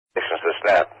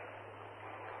net.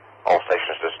 All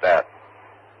stations to SNAT.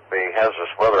 The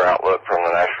hazardous weather outlook from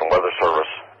the National Weather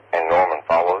Service in Norman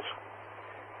follows.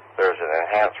 There's an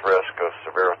enhanced risk of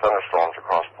severe thunderstorms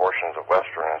across portions of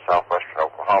western and southwestern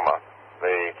Oklahoma.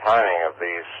 The timing of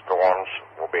these storms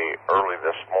will be early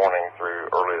this morning through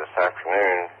early this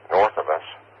afternoon north of us.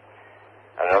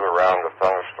 Another round of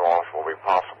thunderstorms will be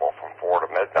possible from 4 to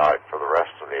midnight for the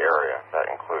rest of the area. That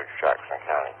includes Jackson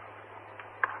County.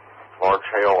 Large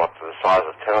hail up to the size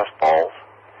of tennis balls,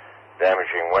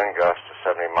 damaging wind gusts to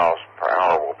 70 miles per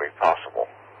hour will be possible.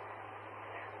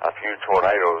 A few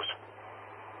tornadoes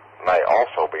may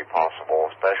also be possible,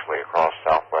 especially across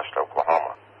southwest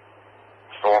Oklahoma.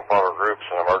 Storm water groups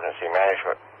and emergency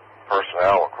management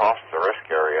personnel across the risk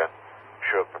area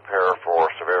should prepare for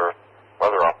severe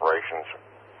weather operations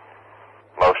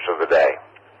most of the day.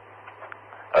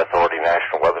 Authority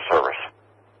National Weather Service.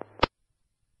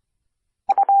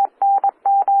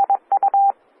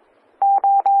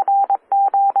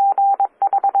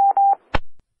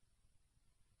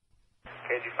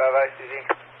 KG5ASA.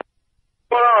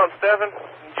 What's going on, Stephen?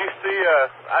 Did you see,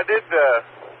 I did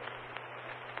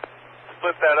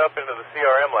split that up into the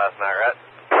CRM last night, right?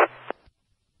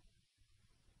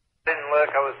 Didn't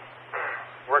look. I was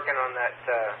working on that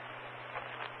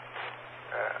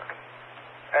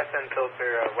SN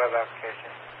filter web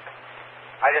application.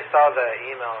 I just saw the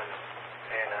email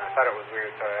and thought it was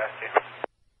weird, so I asked you.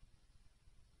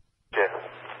 Yeah.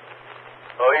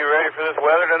 Well, you ready for this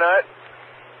weather tonight?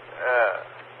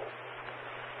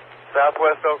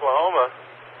 Southwest Oklahoma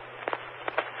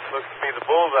looks to be the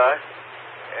bullseye,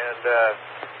 and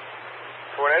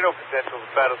tornado potential is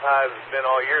about as high as it's been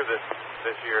all year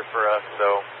this year for us. So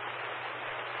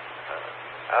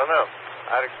I don't know.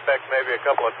 I'd expect maybe a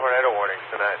couple of tornado warnings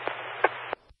tonight.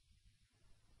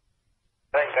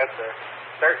 I think that's a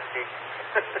certainty,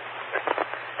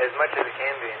 as much as it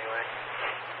can be anyway.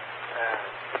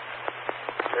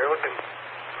 They're looking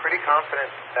pretty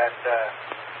confident that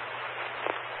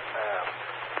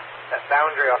that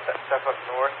boundary off that stuff up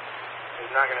north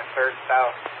is not going to surge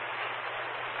south.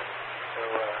 So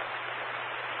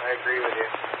I agree with you.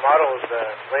 The model is the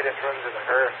latest runs of the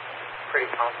HER.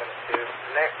 Pretty confident too.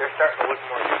 And they're starting to look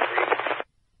more discreet.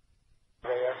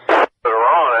 They're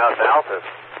wrong out in Altus.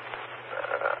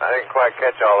 I didn't quite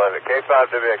catch all of it.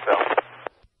 K5WXL.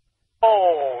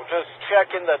 Oh, just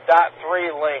checking the .3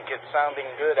 link. It's sounding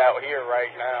good out here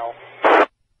right now.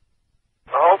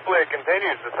 Hopefully it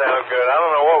continues to sound good. I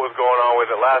don't know what was going on with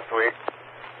it last week,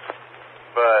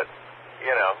 but,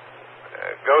 you know,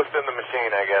 ghost in the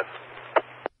machine, I guess.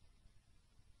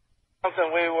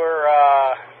 Something we were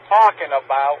talking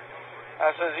about.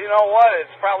 I says, you know what,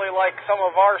 it's probably like some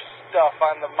of our stuff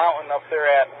on the mountain up there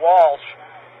at Walsh.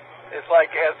 It's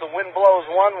like as the wind blows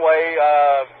one way,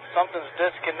 something's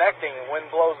disconnecting, and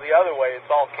wind blows the other way, it's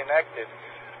all connected.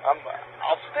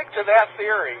 I'll stick to that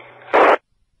theory.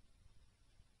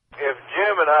 If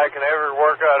Jim and I can ever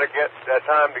work out a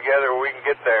time together where we can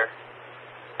get there,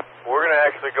 we're going to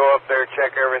actually go up there,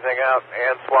 check everything out,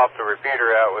 and swap the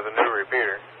repeater out with a new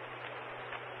repeater.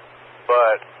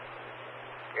 But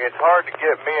it's hard to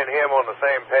get me and him on the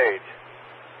same page.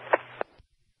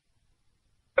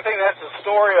 I think that's the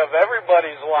story of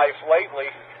everybody's life lately.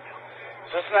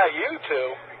 It's just not you two.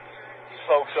 These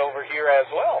folks over here as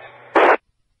well.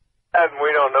 And we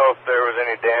don't know if there was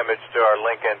any damage to our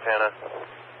link antenna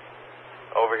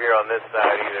over here on this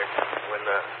side either, when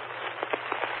the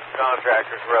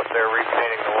contractors were up there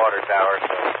repainting the water tower.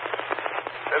 So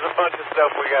there's a bunch of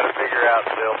stuff we got to figure out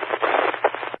still.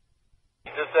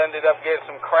 You just ended up getting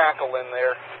some crackle in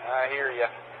there. I hear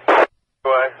you.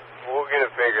 Anyway, we'll get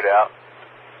it figured out.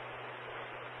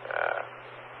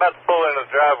 About to pull into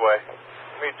the driveway.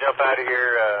 Let me jump out of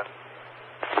here.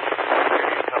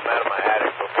 Come out of my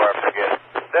attic before I forget.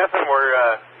 Stephen,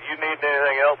 you need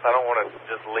anything else? I don't want to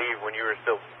just leave when you were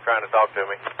still trying to talk to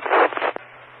me.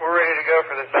 We're ready to go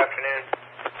for this afternoon.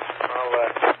 I'll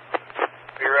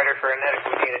be ready for a net if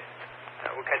we need it.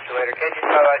 We'll catch you later.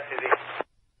 KG5ASA.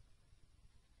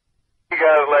 See you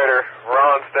guys later.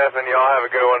 Ron, Stephen, y'all have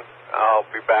a good one. I'll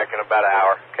be back in about an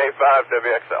hour.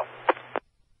 K5WXL.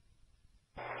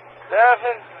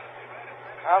 Stephen,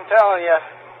 I'm telling you,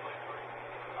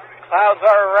 clouds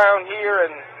are around here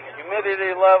and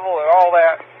humidity level and all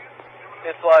that.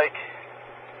 It's like,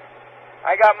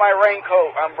 I got my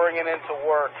raincoat I'm bringing into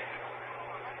work.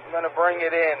 I'm going to bring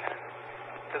it in,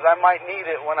 because I might need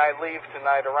it when I leave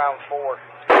tonight around 4.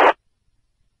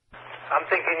 I'm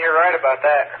thinking you're right about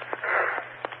that.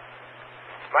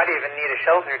 Might even need a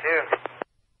shelter, too.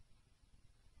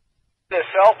 The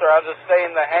shelter, I'll just stay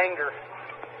in the hangar.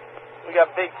 We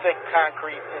got big, thick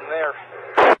concrete in there.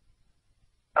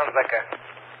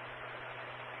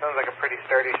 sounds like a pretty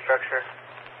sturdy structure.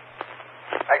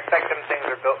 I expect them things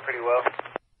are built pretty well.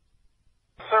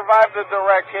 Survived a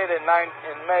direct hit in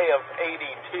May of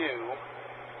 '82.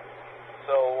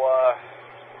 So,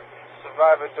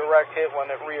 survived a direct hit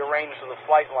when it rearranged the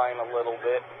flight line a little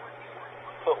bit.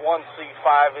 Put one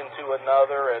C5 into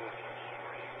another and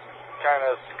kind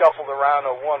of scuffled around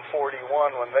a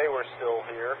 141 when they were still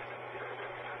here.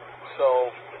 So,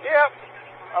 yeah,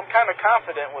 I'm kind of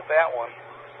confident with that one.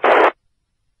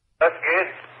 That's good.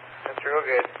 That's real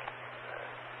good.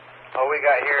 All we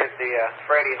got here is the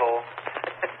Freddy hole.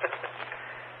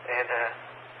 And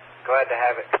glad to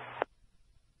have it.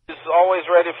 Just always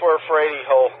ready for a Freddy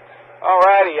hole.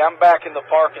 Alrighty, I'm back in the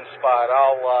parking spot.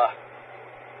 I'll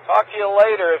talk to you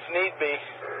later if need be,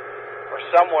 or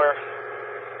somewhere.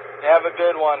 Have a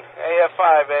good one.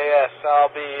 AF5AS, I'll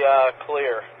be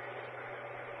clear.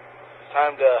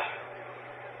 Time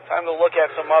to look at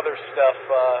some other stuff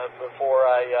before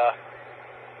I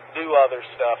do other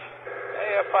stuff.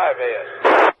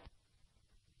 AF5AS.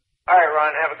 All right,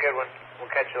 Ron, have a good one. We'll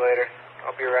catch you later.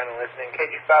 I'll be around and listening.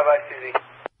 KG5I2Z.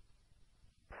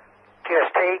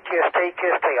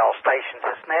 QST, all stations.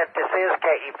 This is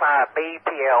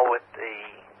KE5BPL with the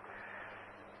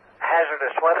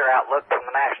hazardous weather outlook from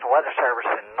the National Weather Service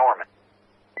in Norman.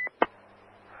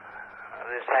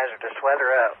 This hazardous weather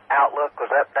outlook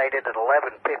was updated at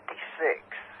 11:56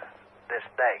 this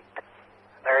date.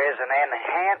 There is an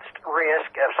enhanced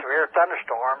risk of severe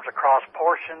thunderstorms across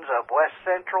portions of west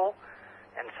central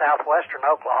and southwestern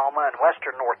Oklahoma and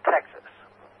western North Texas.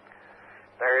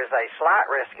 There is a slight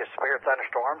risk of severe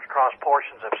thunderstorms across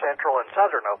portions of central and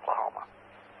southern Oklahoma.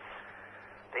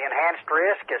 The enhanced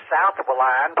risk is south of a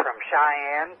line from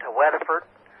Cheyenne to Weatherford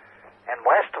and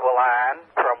west of a line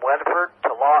from Weatherford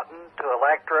to Lawton to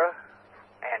Electra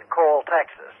and Coral,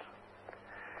 Texas.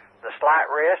 The slight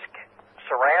risk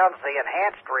surrounds the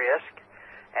enhanced risk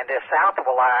and is south of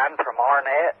a line from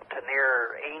Arnett to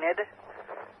near Enid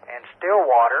and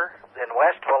Stillwater, then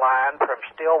west of a line from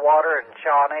Stillwater and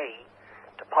Shawnee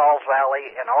to Pauls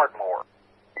Valley and Ardmore.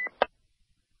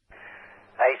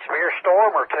 A severe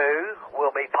storm or two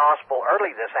will be possible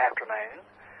early this afternoon.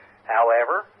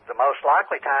 However, the most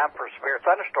likely time for severe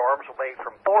thunderstorms will be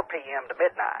from 4 p.m. to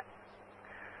midnight.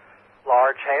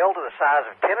 Large hail to the size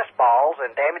of tennis balls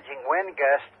and damaging wind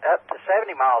gusts up to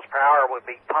 70 miles per hour would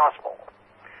be possible.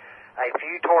 A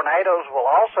few tornadoes will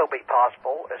also be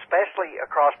possible, especially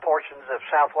across portions of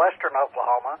southwestern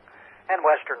Oklahoma and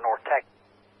western North Texas.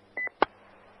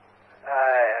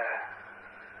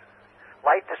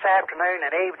 Late this afternoon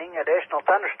and evening, additional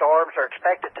thunderstorms are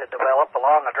expected to develop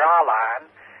along a dry line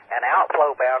and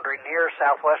outflow boundary near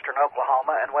southwestern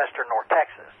Oklahoma and western North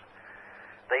Texas.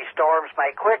 These storms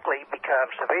may quickly become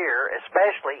severe,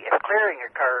 especially if clearing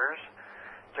occurs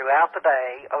throughout the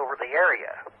day over the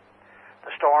area.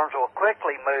 The storms will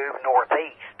quickly move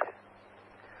northeast.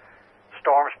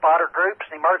 Storm spotter groups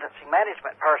and emergency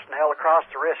management personnel across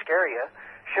the risk area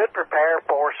should prepare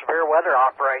for severe weather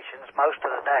operations most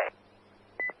of the day.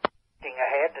 Looking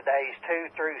ahead to days 2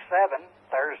 through 7,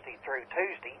 Thursday through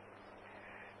Tuesday,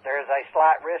 there is a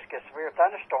slight risk of severe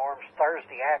thunderstorms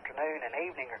Thursday afternoon and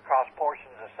evening across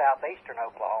portions of southeastern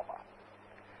Oklahoma.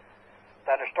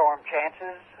 Thunderstorm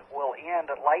chances will end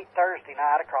at late Thursday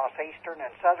night across eastern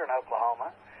and southern Oklahoma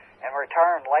and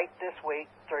return late this week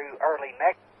through early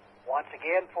next. Once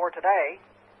again for today,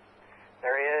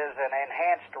 there is an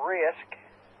enhanced risk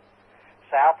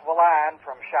south of a line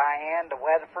from Cheyenne to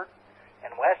Weatherford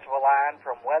and west of a line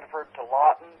from Weatherford to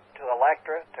Lawton to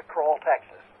Electra to Coral,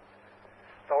 Texas.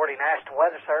 Authority National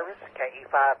Weather Service,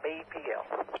 KE5BPL.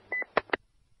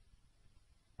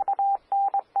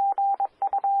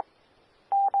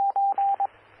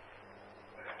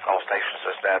 All stations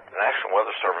is that the National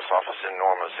Weather Service office in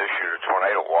Norman has issued a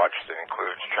tornado watch that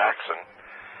includes Jackson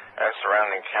and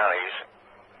surrounding counties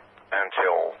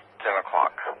until 10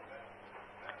 o'clock.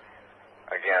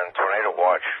 Again, tornado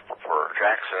watch for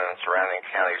Jackson and surrounding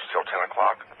counties till 10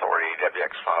 o'clock. Authority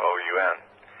WX5OUN.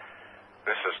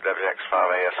 This is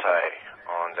WX5ASA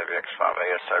on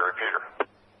WX5ASA repeater.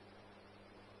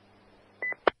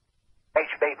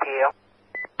 HBPL,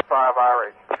 5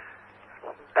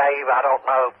 Dave, I don't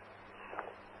know if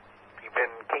you've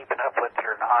been keeping up with it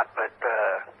or not, but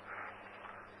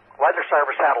Weather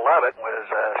Service out of Lubbock was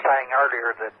saying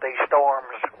earlier that these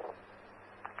storms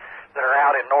that are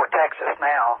out in North Texas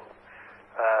now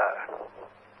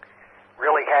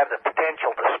really have the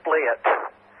potential to split,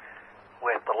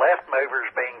 with the left movers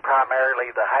being primarily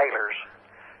the hailers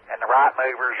and the right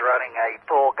movers running a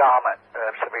full gamut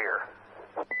of severe.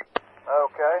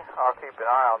 Okay, I'll keep an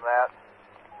eye on that.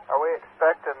 Are we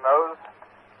expecting those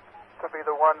to be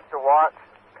the ones to watch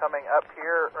coming up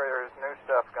here, or is new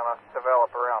stuff going to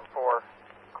develop around 4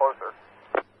 closer?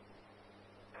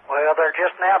 Well, they're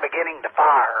just now beginning to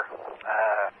fire.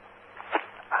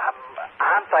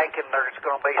 I'm thinking there's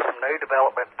going to be some new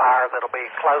development fire that'll be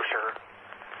closer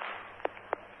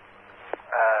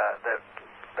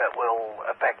that will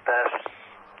affect us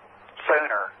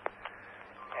sooner.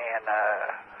 And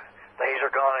these are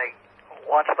going to,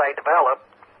 once they develop,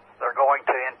 they're going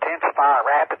to intensify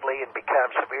rapidly and become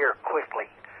severe quickly.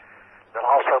 They'll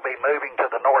also be moving to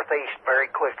the northeast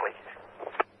very quickly.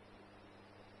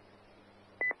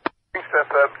 Bring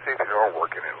stuff up and see if it's all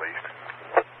working at least.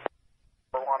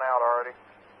 We're one out already,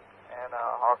 and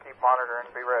I'll keep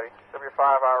monitoring and be ready. W5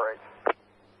 rates.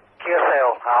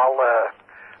 QSL,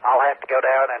 I'll have to go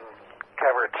down and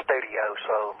cover at the studio,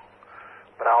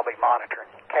 but I'll be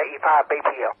monitoring. KE5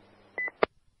 BPL.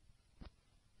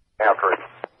 After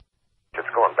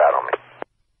it's going bad on me.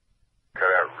 Cut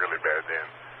out really bad then.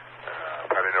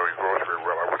 I didn't know his voice very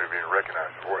well. I wouldn't have even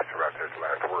recognized the voice right there at the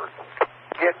last word.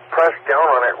 Get pressed down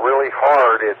on it really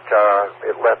hard, it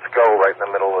lets go right in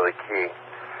the middle of the key.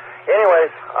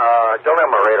 Anyways, don't have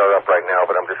my radar up right now,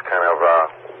 but I'm just kind of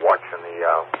watching the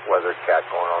weather cat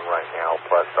going on right now.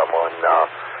 Plus, I'm on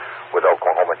with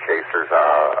Oklahoma Chasers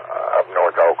up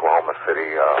north of Oklahoma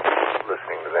City,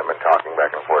 listening to them and talking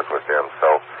back and forth with them.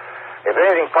 So, if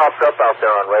anything pops up out there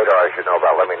on radar I should know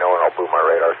about, let me know and I'll boot my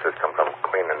radar system. I'm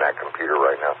cleaning that computer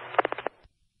right now.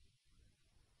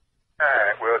 All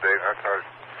right, will do. I thought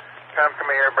time to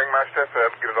come here, bring my stuff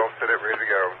up, get it all set up, ready to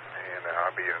go, and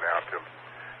I'll be in and out till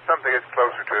something gets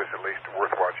closer to us, at least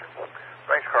worth watching.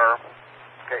 Thanks, Carl.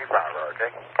 K5, okay?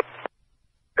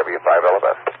 W5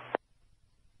 LFS.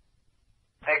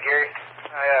 Hey, Gary.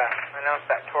 I announced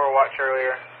that tour watch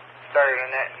earlier. Started a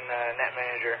net in Net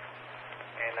Manager,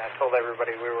 and I told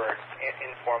everybody we were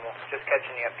informal. Just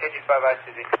catching you up.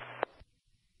 KG5ICZ.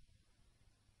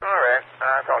 All right.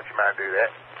 I thought you might do that.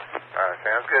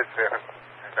 Sounds good, Stephen.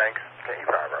 Thanks.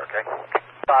 K5, okay?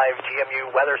 5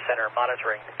 GMU Weather Center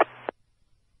monitoring.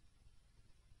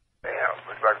 Yeah,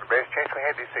 looks like the best chance we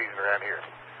had this season around here.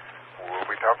 We'll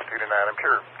be talking to you tonight, I'm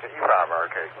sure. K5,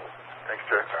 okay? Thanks,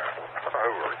 Chuck.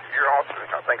 You're awesome.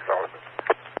 I think so.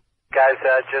 Guys,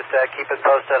 just keep us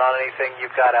posted on anything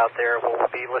you've got out there. We'll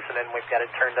be listening. We've got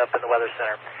it turned up in the Weather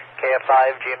Center.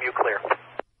 KF5, GMU clear.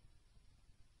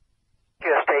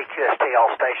 QST,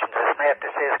 all stations.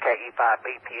 This is KE5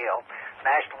 BPL.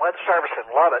 National Weather Service in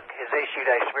Lubbock has issued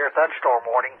a severe thunderstorm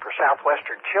warning for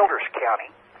southwestern Childress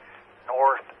County,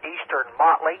 northeastern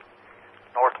Motley,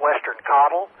 northwestern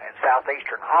Cottle, and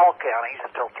southeastern Hall counties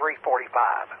until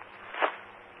 3:45.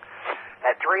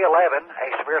 At 3:11, a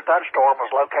severe thunderstorm was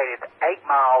located 8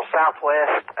 miles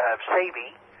southwest of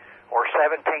Seavey, or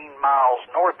 17 miles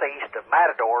northeast of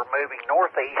Matador, moving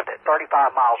northeast at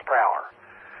 35 miles per hour.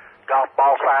 Golf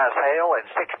ball size hail and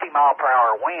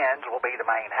 60-mile-per-hour winds will be the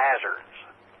main hazards.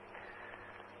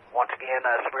 Once again,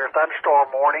 a severe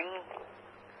thunderstorm warning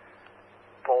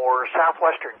for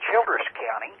southwestern Childress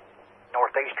County,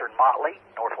 northeastern Motley,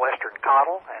 northwestern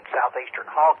Cottle, and southeastern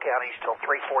Hall counties till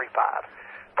 3:45.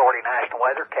 Authority National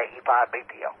Weather, KE5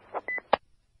 BPL.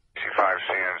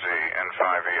 C5CNZ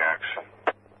N5EX.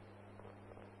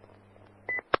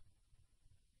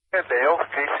 Hey, Dale.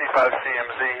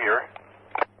 KC5CMZ here.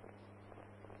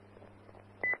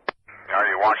 Are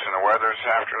you watching the weather this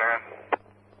afternoon?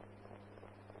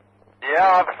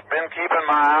 Yeah, I've been keeping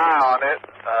my eye on it.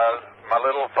 My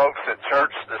little folks at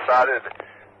church decided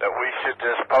that we should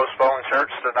just postpone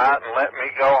church tonight and let me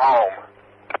go home.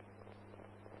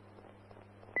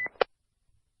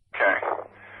 Okay.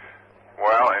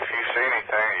 Well, if you see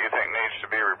anything that you think needs to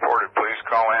be reported, please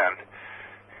call in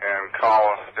and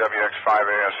call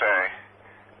WX5ASA.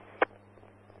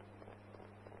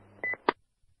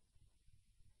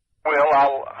 Well,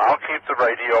 I'll keep the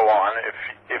radio on.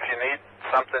 If you need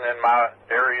something in my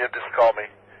area, just call me.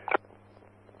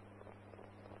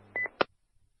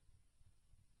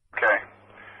 Okay.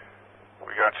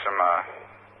 We got some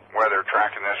weather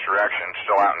tracking this direction,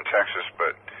 still out in Texas,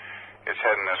 but it's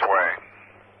heading this way.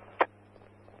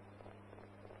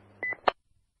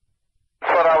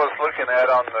 That's what I was looking at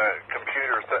on the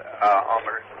computer,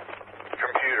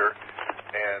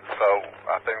 and so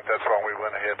I think that's why we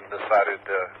went ahead and decided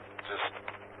to just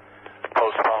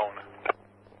postpone.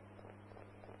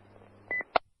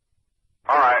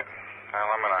 All right.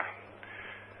 Well, I'm going to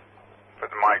put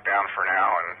the mic down for now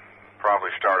and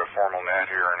probably start a formal net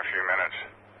here in a few minutes.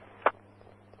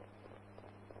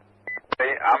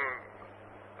 Hey, I'm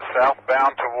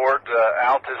southbound toward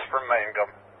Altus from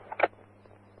Mangum.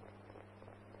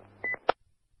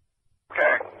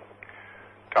 Okay.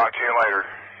 Talk to you later.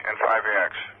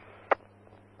 N5AX.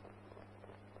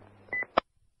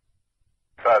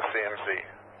 5CMC.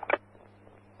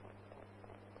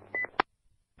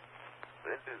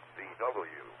 This is the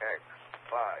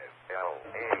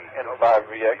WX5LA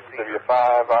N5VX,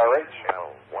 W5RH.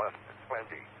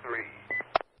 L123.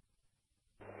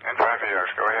 N5AX,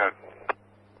 go ahead.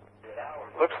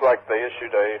 Looks like they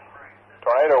issued a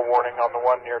tornado warning on the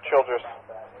one near Childress.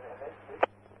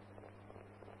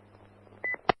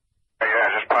 Yeah,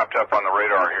 it just popped up on the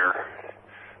radar here.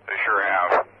 They sure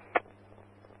have.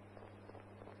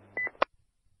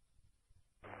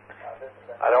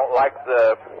 I don't like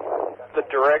the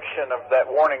direction of that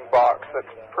warning box.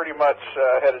 That's pretty much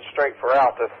headed straight for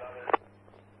Altus.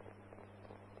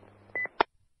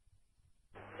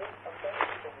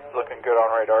 Looking good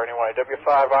on radar anyway.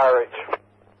 W5RH.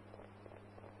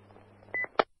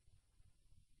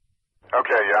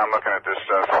 Okay, yeah, I'm looking at this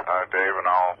stuff, Dave, and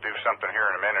I'll do something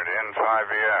here in a minute.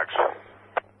 N5VX.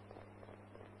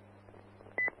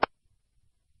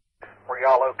 Were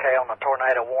y'all okay on the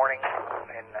tornado warning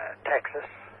in Texas,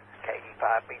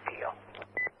 KE5BPL?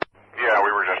 Yeah,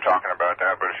 we were just talking about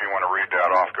that, but if you want to read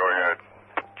that off, go ahead.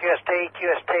 QST,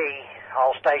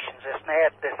 all stations, this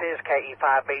is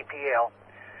KE5BPL.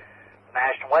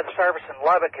 National Weather Service in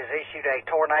Lubbock has issued a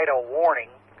tornado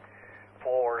warning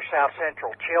for south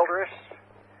central Childress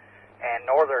and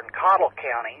northern Cottle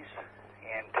counties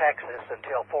in Texas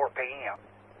until 4 p.m.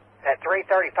 At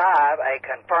 3:35, a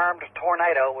confirmed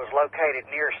tornado was located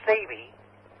near Stevie,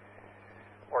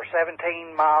 or 17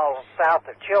 miles south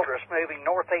of Childress, moving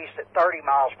northeast at 30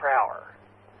 miles per hour.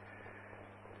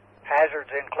 Hazards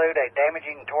include a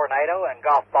damaging tornado and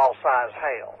golf ball size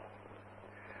hail.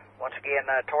 Once again,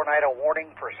 a tornado warning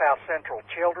for south central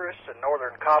Childress and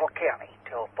northern Cottle County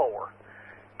till 4.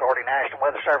 Authority National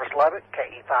Weather Service Lubbock,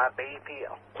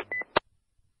 KE5BPL.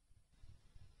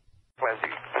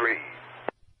 23.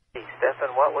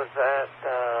 Stefan, what was that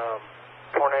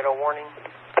tornado warning?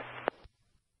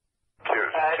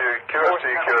 QST.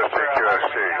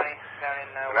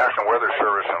 The National Weather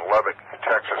Service in Lubbock,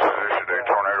 Texas has issued a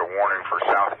tornado warning for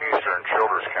southeastern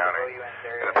Childress County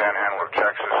in the panhandle of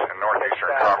Texas and northeastern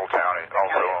Cottle County,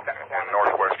 also in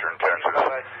northwestern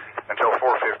Texas, until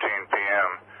 4:15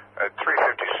 p.m. At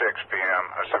 3:56 p.m.,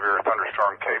 a severe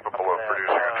thunderstorm capable of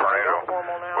producing a tornado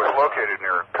was located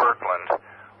near Kirkland,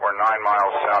 or 9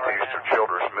 miles southeast of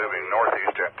Childress, moving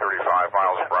northeast at 35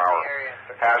 miles per hour.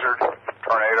 Hazard,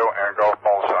 tornado, and golf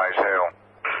ball size hail.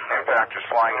 Impact is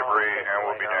flying debris and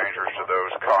will be dangerous to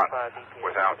those caught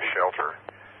without shelter.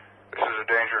 This is a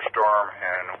dangerous storm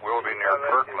and will be near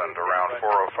Kirkland around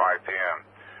 4:05 p.m.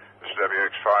 This is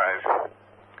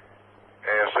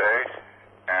WX5ASA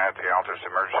at the Altus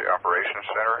Emergency Operations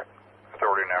Center,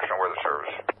 Authority National Weather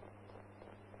Service.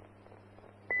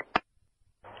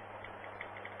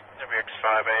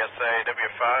 WX5ASA,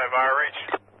 W5RH.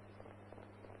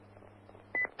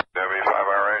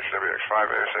 W5RH,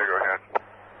 WX5ASA, go ahead.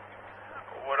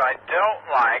 What I don't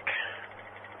like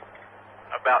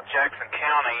about Jackson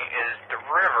County is the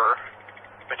river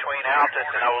between Altus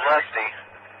and Olustee.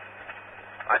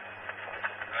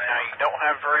 You don't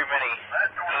have very many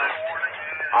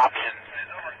options.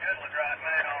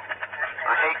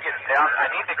 I hate getting down. I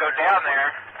need to go down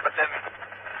there, but then,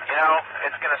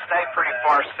 it's going to stay pretty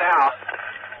far south,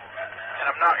 and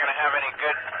I'm not going to have any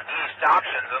good east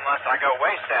options unless I go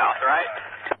way south, right?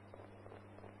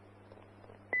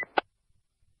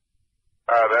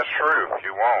 That's true.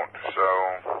 You won't. So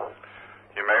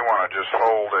you may want to just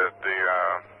hold at the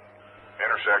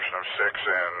intersection of 6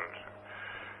 and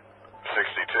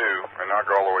 62 and not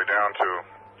go all the way down to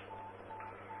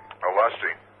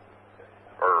Olustee.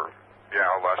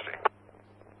 Olustee.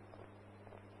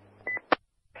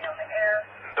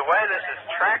 The way this is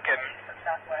tracking,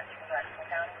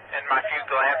 in my few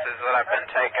glances that I've been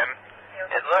taking,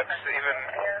 it looks even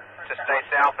to stay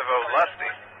south of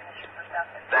Olustee,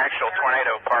 the actual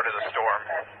tornado part of the storm,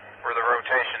 where the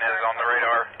rotation is on the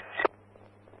radar.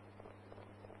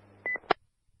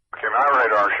 Okay, my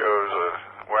radar shows,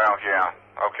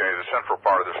 the central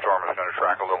part of the storm is going to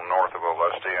track a little north of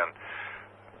Olustee, and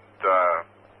the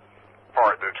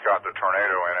part that's got the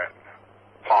tornado in it,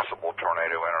 possible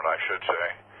tornado in it, I should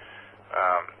say,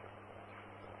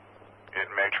 it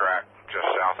may track just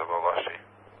south of Olustee.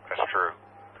 That's true.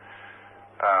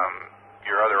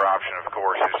 Your other option, of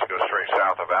course, is to go straight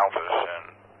south of Altus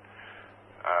and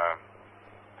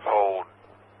hold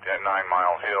at 9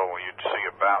 Mile Hill. You'd see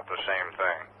about the same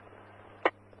thing.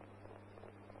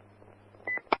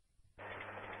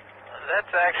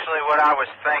 That's actually what I was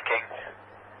thinking.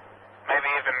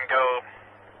 Maybe even go,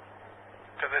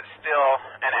 because it's still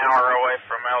an hour away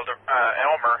from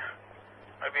Elmer.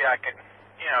 Maybe maybe I could,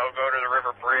 go to the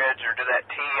River Bridge or to that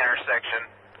T intersection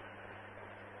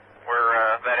where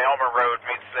that Elmer Road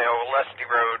meets the old Lusty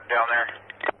Road down there.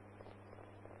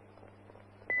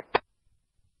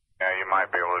 Yeah, you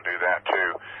might be able to do that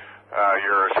too.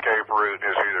 Your escape route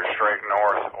is either straight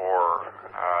north or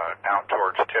out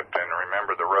towards Tipton.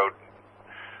 Remember, the road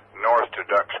north to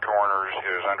Ducks Corners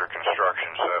is under construction,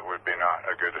 so that would be not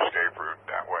a good escape route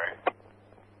that way.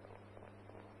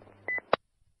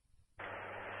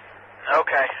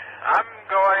 Okay, I'm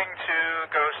going to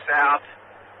go south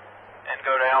and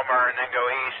go to Elmer and then go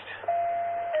east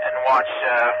and watch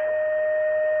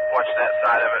that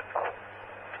side of it.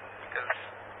 Because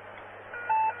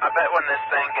I bet when this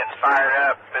thing gets fired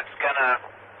up, it's gonna,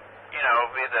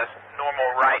 be the normal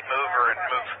right mover and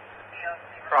move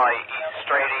probably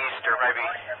straight east or maybe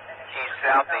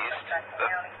east-southeast.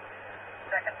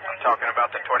 I'm talking about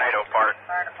the tornado part.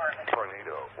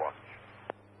 Tornado watch.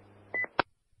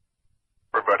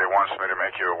 Everybody wants me to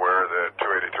make you aware that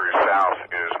 283 South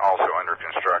is also under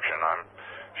construction. I'm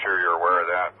sure you're aware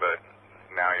of that, but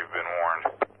now you've been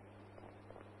warned.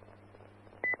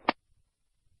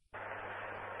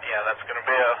 Yeah, that's going to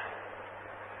be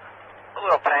a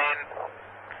little pain,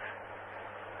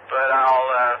 but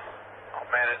I'll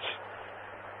manage.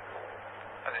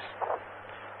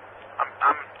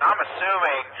 I'm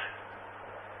assuming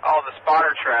all the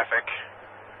spotter traffic,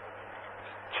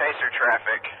 chaser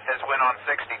traffic, has went on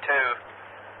 62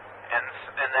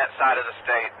 in that side of the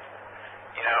state.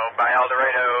 By El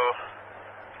Dorado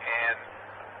and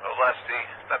Lusty.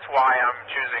 That's why I'm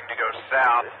choosing to go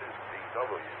south.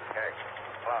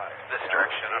 This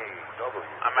direction.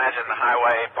 I imagine the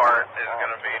highway part is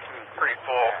going to be pretty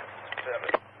full.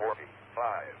 7:45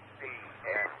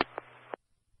 p.m.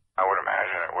 I would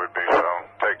imagine it would be, so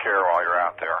take care while you're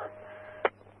out there.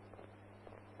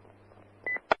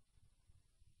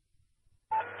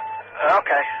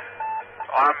 Okay.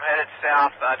 Well, I'm headed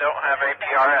south. I don't have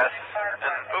APRS.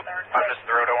 And, I missed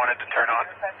the road I wanted to turn on.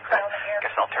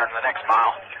 Guess I'll turn the next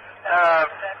mile.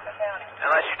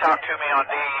 Unless you talk to me on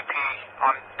DEP,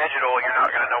 on digital, you're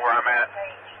not going to know where I'm at.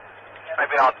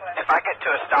 Maybe if I get to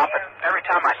a stop, and every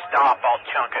time I stop, I'll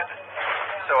chunk it.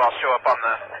 So I'll show up on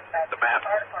the map.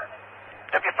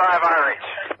 W5RH.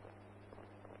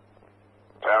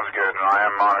 Sounds good, and I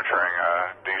am monitoring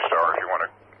D-Star. If you want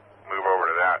to move over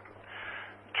to that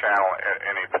channel at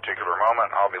any particular moment,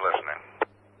 I'll be listening.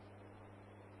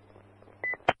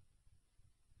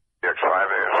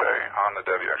 WX5ASA on the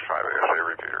WX5ASA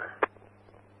repeater.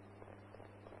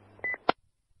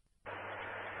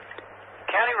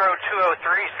 County Road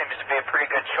 203 seems to be a pretty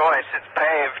good choice. It's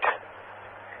paved,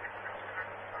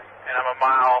 and I'm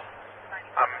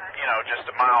just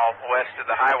a mile west of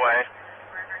the highway,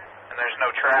 and there's no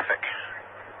traffic.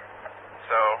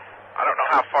 So I don't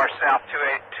know how far south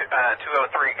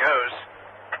 203 goes.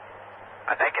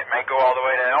 I think it may go all the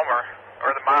way to Elmer,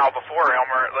 or the mile before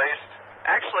Elmer at least.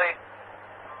 Actually,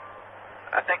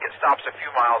 I think it stops a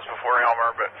few miles before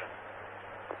Elmer, but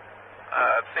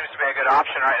it seems to be a good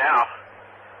option right now.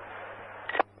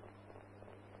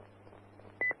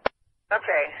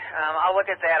 Okay, I'll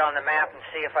look at that on the map and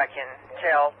see if I can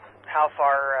tell how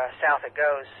far south it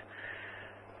goes.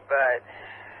 But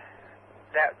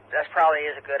that probably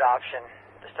is a good option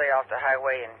to stay off the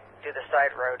highway and do the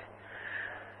side road.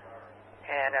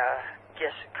 And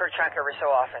just Kurt chunk every so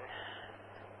often.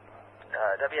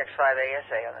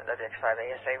 WX5ASA on the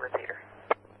WX5ASA repeater.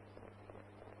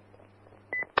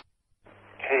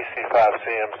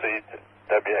 KC5CMC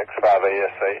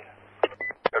WX5ASA.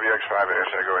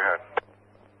 WX5ASA, go ahead.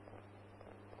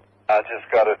 I just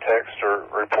got a text or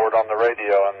report on the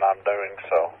radio, and I'm doing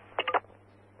so.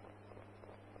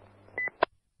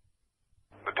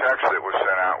 The text that was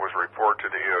sent out was report to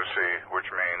the EOC, which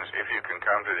means if you can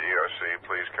come to the EOC,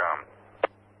 please come.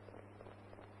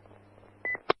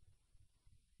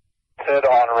 Said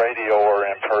on radio or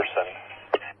in person.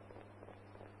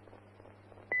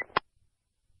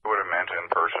 Would have meant in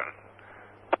person.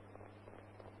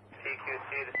 CQC,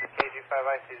 this is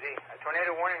KG5ICZ. A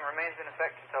tornado warning remains in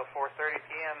effect until 4:30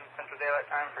 p.m. Central Daylight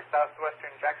Time for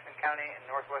southwestern Jackson County and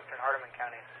northwestern Hardeman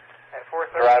counties. At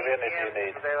 4:30 p.m.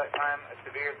 Central Daylight Time, a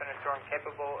severe thunderstorm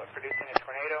capable of producing a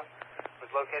tornado was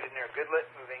located near Goodlet,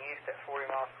 moving east at 40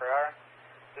 miles per hour.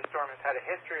 This storm has had a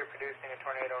history of producing a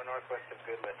tornado northwest of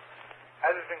Goodlet.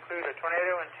 Hazards include a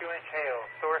tornado and 2-inch hail.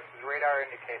 Source is radar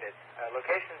indicated.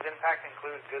 Locations impact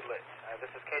include Goodlet. This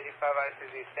is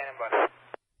KG5ICZ standing by.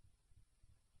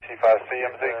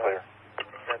 C5CMZ clear.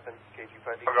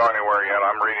 Don't go anywhere yet.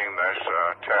 I'm reading this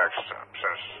text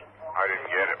since I didn't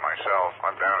get it myself.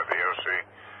 I'm down at the EOC.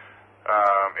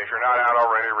 If you're not out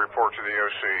already, report to the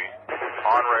OC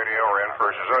on radio or in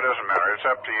person. So it doesn't matter. It's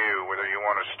up to you whether you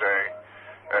want to stay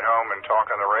at home and talk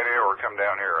on the radio or come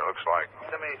down here, it looks like.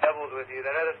 Somebody doubled with you.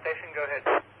 That other station, go ahead.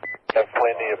 Have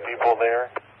plenty of people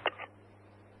there.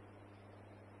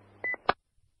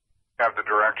 Have the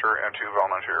director and 2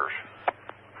 volunteers.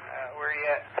 Where are you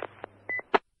at?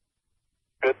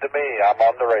 Good to me. I'm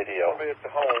on the radio. I'll be at the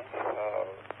home,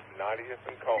 90th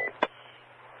and Cole.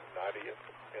 90th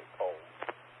and Cole.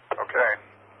 Okay.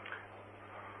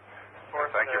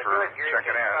 Thank you for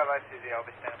checking in.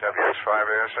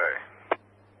 WX5ASA.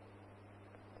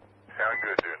 Sound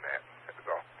good doing that. That's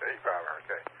all. 85,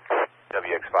 okay.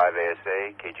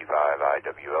 WX5ASA,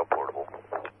 KG5IWL portable.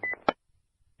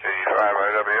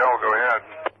 KG5IWL, go ahead.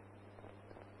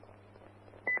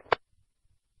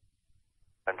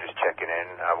 I'm just checking in.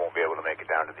 I won't be able to make it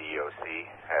down to the EOC.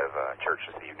 Have church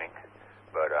this evening.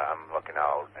 But I'm looking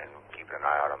out and keeping an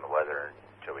eye out on the weather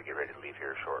until we get ready to leave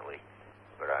here shortly.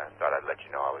 But I thought I'd let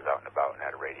you know I was out and about and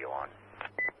had a radio on.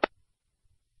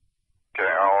 Okay,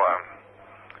 I'll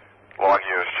log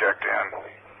you as checked in.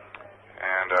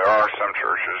 And there are some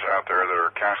churches out there that are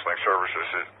canceling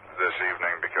services this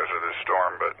evening because of this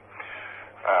storm, but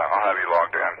I'll have you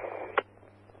logged in.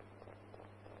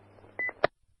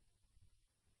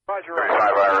 Roger.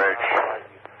 W5RH,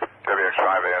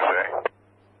 WX5ASA.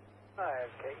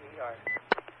 5KER.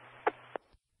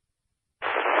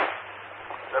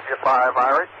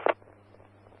 W5IRH.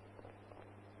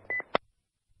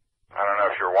 I don't know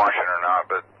if you're watching or not,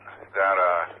 but that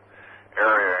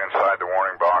area inside the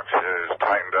warning box is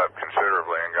tightened up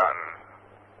considerably and gotten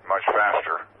much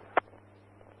faster.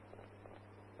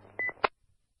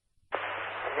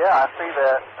 Yeah, I see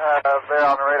that there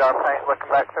on the radar paint looking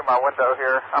back through my window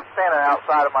here. I'm standing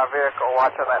outside of my vehicle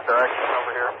watching that direction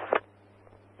over here.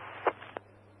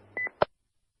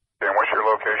 Okay, and what's your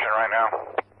location right now?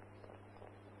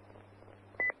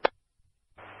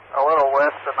 A little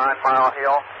west of 9 Mile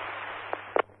Hill.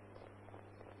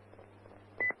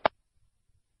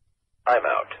 I'm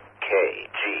out.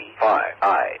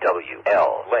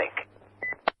 KG5IWL link.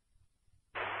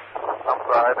 I'm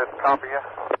sorry, I didn't copy you.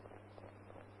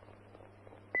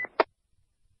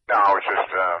 No, it's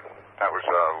just, that was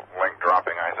link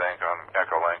dropping, I think, on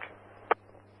Echo Link.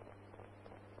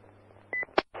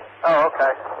 Oh,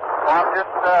 okay. Well, I'm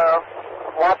just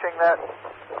watching that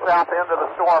south end of the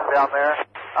storm down there.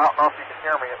 I don't know if you can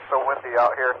hear me. It's so windy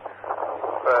out here.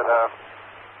 But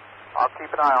I'll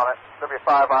keep an eye on it.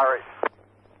 W5IRH.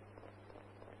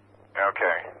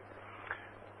 Okay.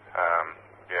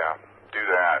 Yeah, do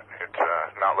that. It's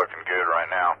not looking good right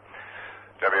now.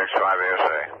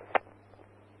 WX5ASA.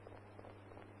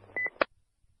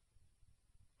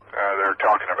 They're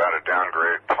talking about a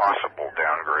downgrade, possible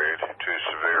downgrade to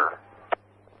severe.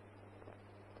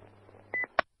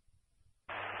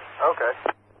 Okay.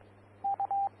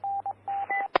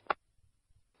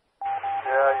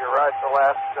 Yeah, you're right. The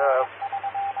last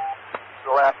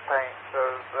paint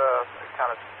shows it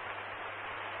kind of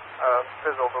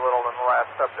fizzled a little in the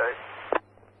last update.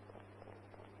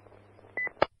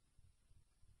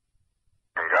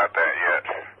 Haven't got that yet.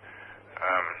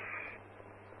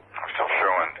 I'm still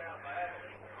showing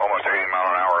almost 80 mile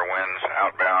an hour winds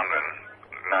outbound and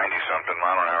 90 something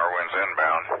mile an hour winds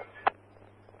inbound.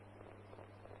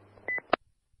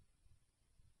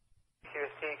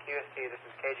 QST, this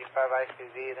is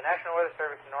KG5I2Z. The National Weather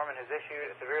Service in Norman has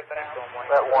issued a severe thunderstorm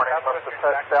warning. That warning must have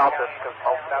touched Altus because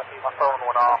my phone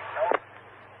went off.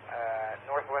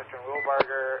 Northwestern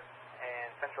Wilbarger and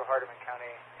Central Hardeman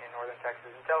County in northern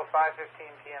Texas until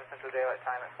 5:15 p.m. Central Daylight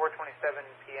Time. At 4:27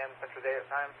 p.m. Central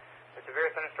Daylight Time, the severe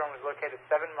thunderstorm is located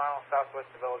 7 miles southwest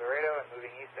of El Dorado and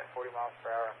moving east at 40 miles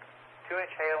per hour.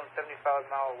 2-inch hail and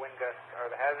 75-mile wind gusts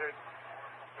are the hazards.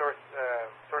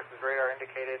 Sources radar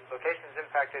indicated. Locations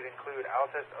impacted include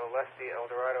Altus, Olesti, El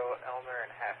Dorado, Elmer, and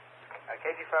Hess.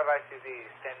 KG5I2Z,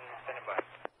 standing by.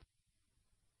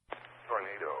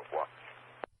 Tornado, what?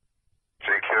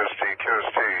 QST.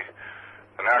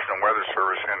 The National Weather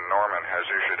Service in Norman has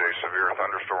issued a severe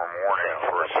thunderstorm warning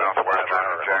for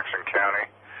southwestern Jackson County,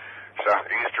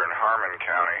 southeastern Harmon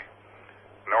County,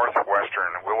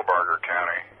 northwestern Wilbarger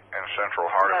County, and central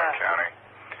Hardeman County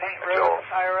until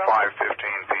 5:15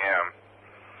 p.m.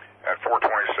 At 4:27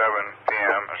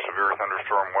 p.m., a severe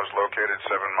thunderstorm was located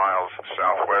 7 miles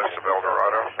southwest of El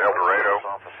Dorado,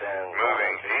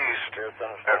 moving east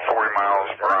at 40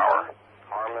 miles per hour.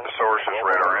 The source is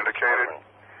radar indicated.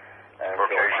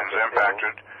 Locations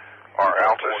impacted are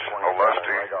Altus,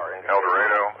 Olesti, El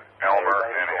Dorado, Elmer,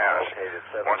 and Hess.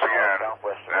 Once again,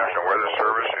 the National Weather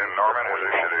Service in Norman has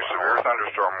issued a severe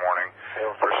thunderstorm warning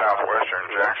for southwestern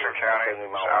Jackson County,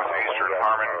 southeastern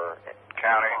Harmon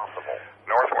County,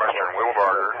 northwestern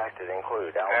Wilbarger,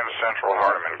 and central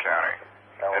Hardeman County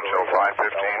until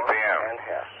 5:15 p.m.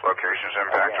 Locations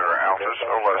impacted are Altus,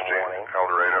 Olustee, El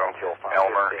Dorado,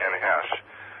 Elmer, and Hess.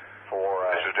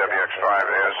 This is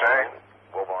WX5ASA,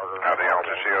 the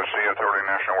Altus EOC Authority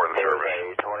National Weather Service.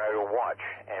 A tornado watch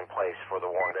in place for the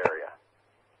warned area.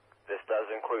 This does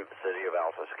include the city of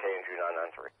Altus, KNG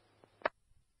 993.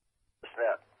 This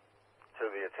net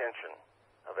to the attention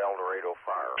of El Dorado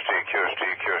Fire. QST.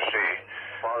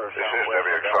 This is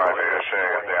WX5ASA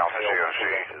at the Altus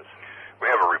EOC. We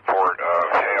have a report of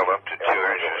hail up to 2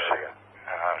 inches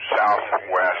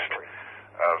southwest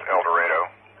of El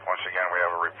Dorado. Once again, we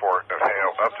have a report of hail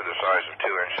up to the size of 2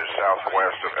 inches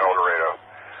southwest of El Dorado.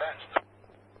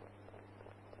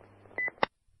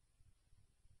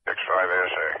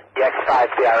 WX5ASA.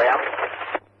 WX5BRM.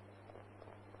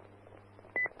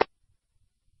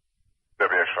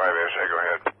 WX5ASA, go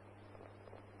ahead.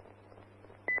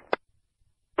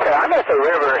 So I'm at the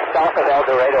river south of El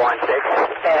Dorado on 6,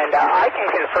 and I can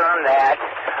confirm that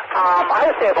I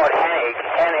would say about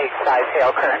Hennig size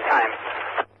hail current time.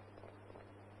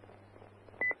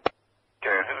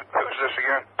 Okay, who's this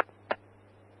again?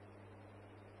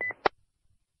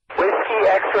 Whiskey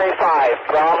X-ray 5,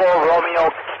 Bravo Romeo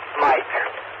Mike.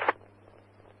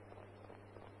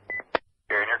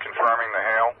 Okay, and you're confirming the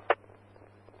hail?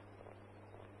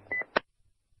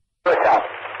 South.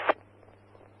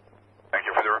 Thank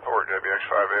you for the report,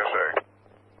 WX5ASA.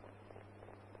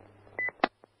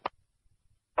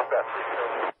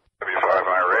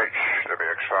 W5IRH,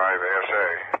 WX5ASA.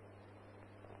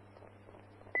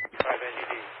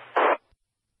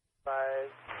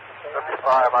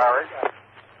 5IRH.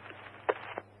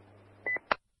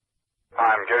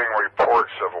 I'm getting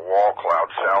reports of a wall cloud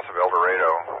south of El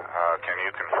Dorado. Can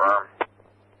you confirm?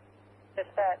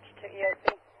 Dispatch to EOC.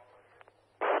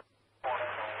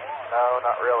 No,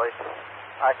 not really.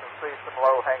 I can see some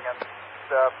low-hanging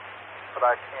stuff, but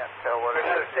I can't tell what it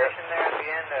There's is. another station there at the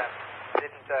end.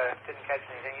 Didn't catch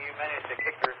anything. You managed to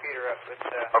kick the repeater up.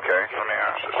 Okay, let me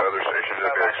ask this other station,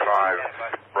 WX5,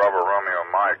 Bravo Romeo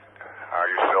Mike. Are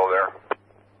you still there?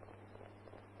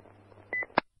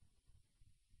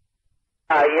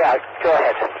 Yeah, go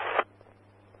ahead.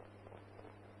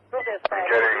 I'm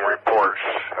getting reports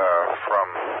from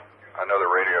another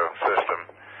radio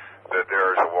system that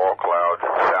there is a wall cloud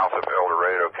south of El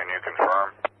Dorado. Can you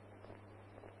confirm?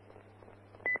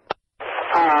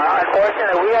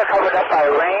 Unfortunately, we are covered up by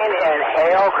rain and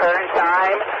hail current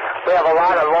time. We have a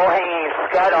lot of low-hanging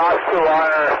scud off to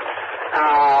our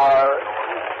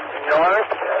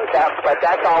north, but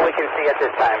that's all we can see at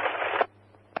this time.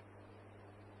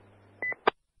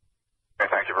 Okay,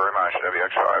 thank you very much,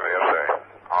 WX5ASA,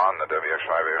 on the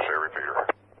WX5ASA repeater.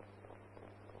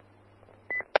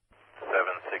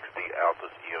 760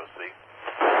 Altus EOC.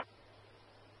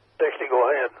 60, go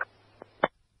ahead.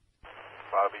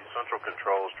 Bobby, Central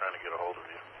Control is trying to get a hold of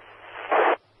you.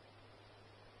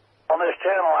 On this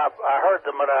channel, I heard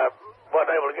them, but I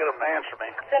wasn't able to get them to answer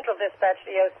me. Central Dispatch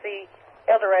to EOC.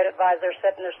 El Dorado advised they're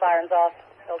setting their sirens off.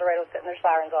 El Dorado's setting their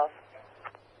sirens off.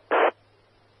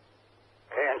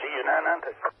 KNG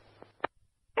 992.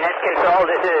 Net Control,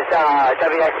 this is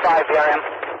WX5BRM.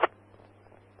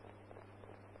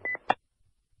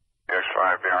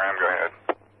 WX5BRM, go ahead.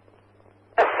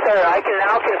 Yes, sir. I can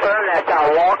now confirm that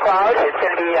wall cloud is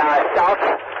going to be south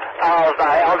of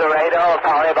El Dorado,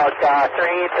 probably about 3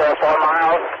 to 4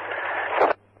 miles.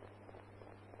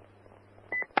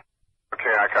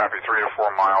 Okay, I copy 3 to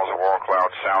 4 miles of wall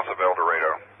cloud south of El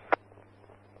Dorado.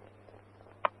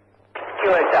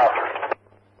 QSL.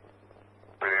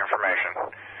 For the information.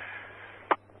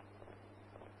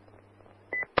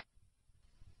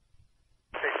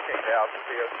 Altus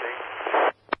EOC.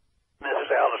 This is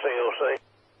Altus EOC.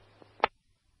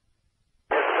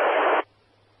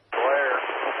 Blair,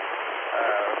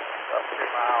 up 2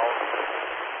 miles,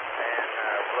 and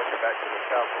we're looking back to the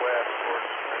southwest towards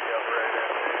the El Dorado,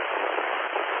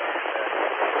 and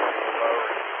low,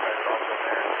 and also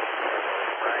there.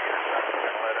 Rain is not going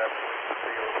to let up.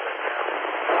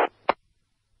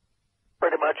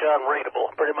 Pretty much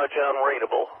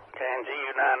unreadable. KNG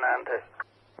 992.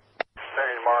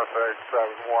 St. Martha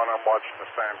 871, I'm watching the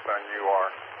same thing you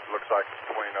are. Looks like it's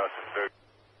between us and Duke.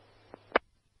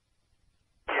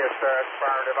 Yes, sir, it's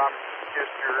affirmative. I'm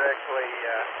just directly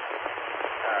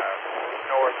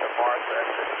north of Martha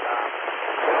at this time.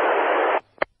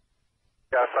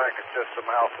 Yeah, I think it's just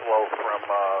some outflow from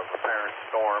the parent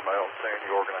storm. I don't see any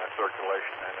organized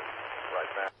circulation in it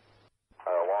right now.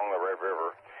 Red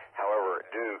River. However, at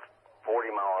Duke,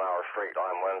 40-mile-an-hour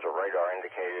straight-line winds are radar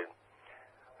indicated.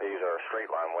 These are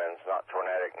straight-line winds, not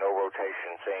tornadic, no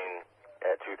rotation seen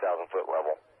at 2,000-foot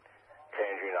level.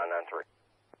 KNG 993.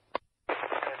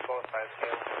 Qualified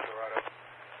scale, Eldorado.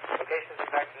 Locations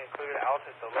impacted include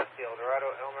Altus, Olesti,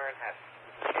 Eldorado, Elmer, and Hess.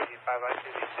 This is KG5I2,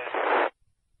 descent.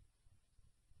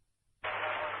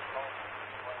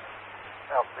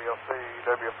 LCLC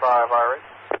W5IRH.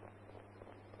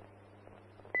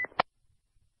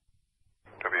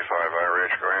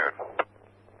 W5IRH, go ahead.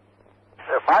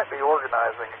 It might be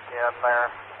organizing again there,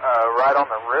 right on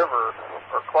the river,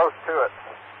 or close to it.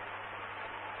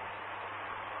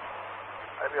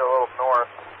 Maybe a little north.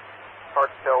 Hard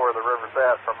to tell where the river's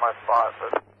at from my spot,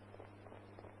 but...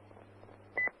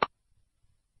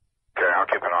 Okay, I'll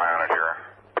keep an eye on it here.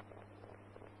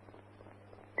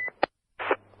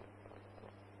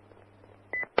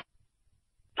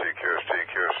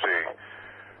 TQST,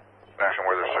 National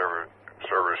Weather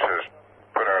Service has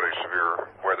put out a severe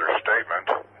weather statement.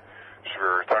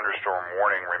 Severe thunderstorm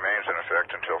warning remains in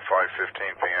effect until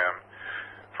 5:15 p.m.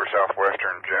 for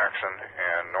southwestern Jackson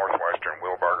and northwestern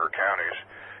Wilbarger counties.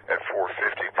 At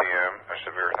 4:50 p.m., a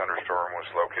severe thunderstorm was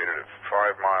located at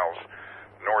 5 miles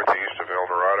northeast of El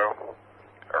Dorado,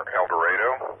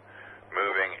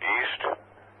 moving east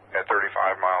at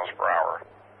 35 miles per hour.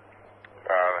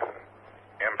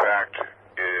 Impact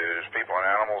is people and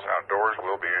animals outdoors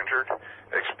will be injured.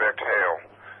 Expect hail.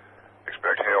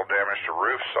 Expect hail damage to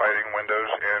roofs, siding,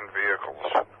 windows, and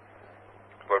vehicles.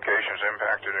 Locations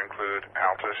impacted include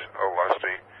Altus,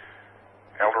 Olesti,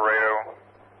 El Dorado,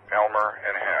 Elmer,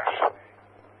 and Hess.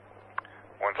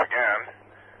 Once again,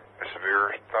 a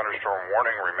severe thunderstorm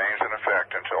warning remains in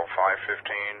effect until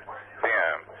 5:15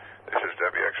 p.m. This is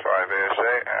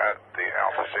WX5ASA at the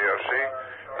Altus COC,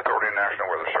 Authority National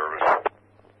Weather Service.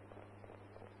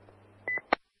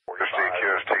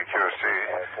 TQST,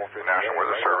 National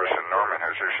Weather Service in Norman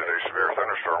has issued a severe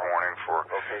thunderstorm warning for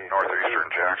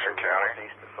northeastern Jackson County,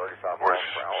 west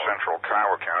central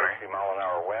Kiowa County,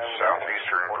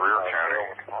 southeastern Greer County,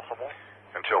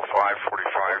 until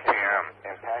 5:45 p.m.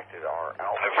 At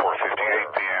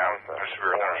 4:58 p.m., a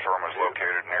severe thunderstorm is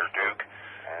located near Duke,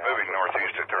 moving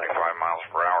northeast at 35 miles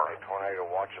per hour.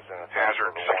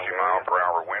 Hazard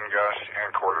 60-mile-per-hour wind gusts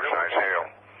and quarter-size hail.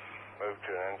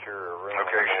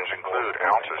 Locations include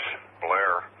Altus,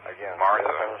 Blair,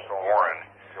 Martha, Warren,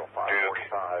 Duke,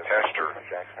 Hester,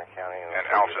 and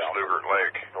Altus Lugert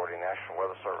Lake. National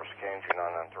Weather Service, KNG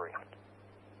 993.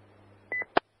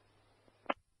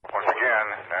 Once again,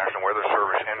 National Weather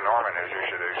Service in Norman has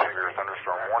issued a severe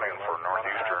thunderstorm warning for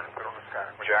northeastern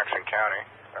Jackson County,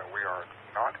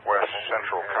 west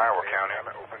central Kiowa County,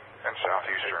 and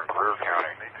southeastern Greer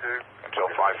County until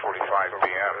 5:45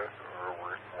 p.m.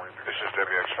 This is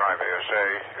WX5ASA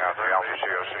at the Altus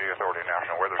COC, Authority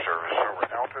National Weather Service. Over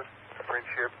Altus,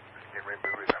 friendship, get ready to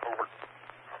move it over.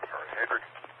 I'm sorry, Hedrick.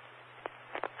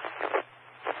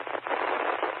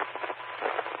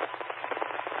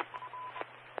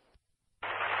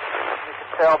 You can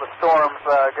tell the storm's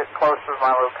getting closer to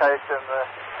my location. The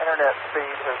internet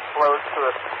speed has slowed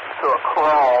to a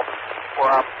crawl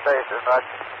where I'm stationed.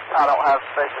 I don't have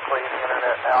basically any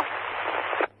internet now.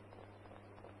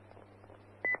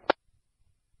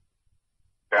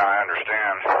 Yeah, I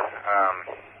understand.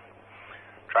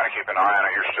 Trying to keep an eye on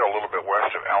it. You're still a little bit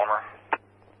west of Elmer.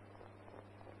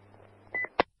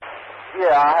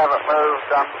 Yeah, I haven't moved.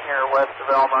 I'm here west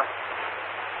of Elmer.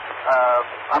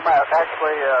 I'm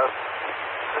actually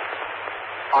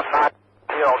on Night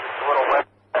Hill, just a little west.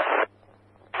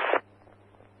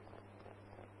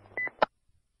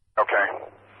 Okay.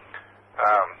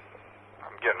 I'm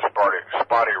getting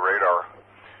spotty radar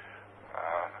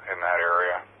in that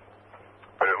area.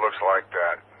 But it looks like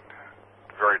that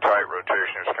very tight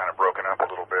rotation is kind of broken up a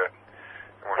little bit.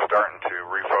 And we're starting to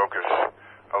refocus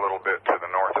a little bit to the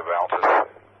north of Altus.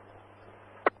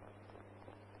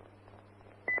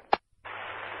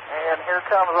 And here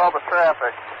comes all the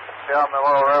traffic down the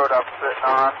little road I'm sitting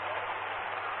on.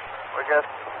 We got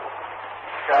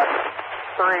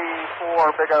 3,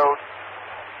 4 big old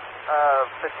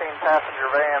 15-passenger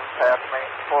vans past me,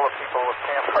 full of people with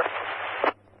campers.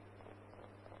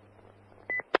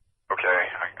 Okay,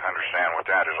 I understand what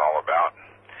that is all about.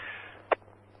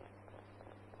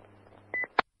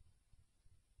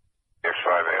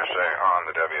 WX5ASA on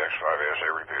the WX5ASA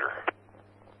repeater.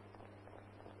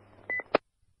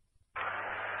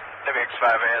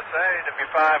 WX5ASA,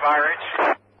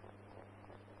 W5RH.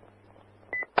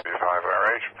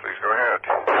 W5RH, please go ahead.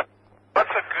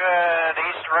 What's a good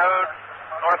east road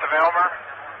north of Elmer?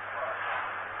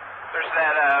 There's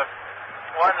that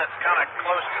one that's kind of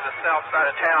close to the south side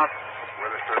of town.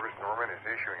 Weather Service Norman is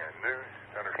issuing a new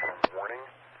thunderstorm warning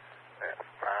at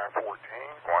 5:14.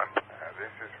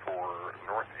 This is for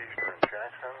northeastern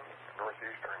Jackson,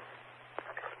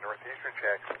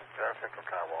 south central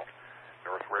Kiowa,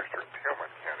 northwestern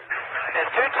Tillman County. Is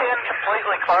 210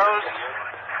 completely closed,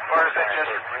 or is it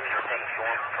just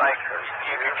like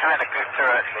you can kind of go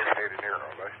through it? Located near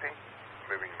Lusty,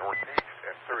 moving northeast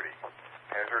at 30.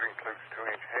 Hazard includes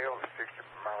 2-inch hail and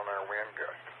 60-mile-an-hour wind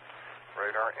gust.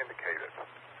 Radar indicated.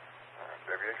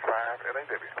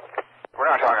 WX5ASA.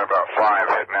 We're not talking about 5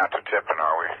 heading out to Tipton,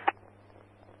 are we?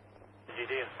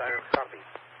 GD and Siren copy.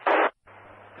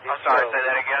 I'm sorry, say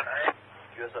that again.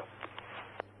 USO.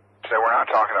 So we're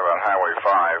not talking about Highway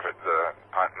 5 at the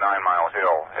 9-mile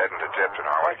hill heading to Tipton,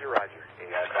 are we? Roger.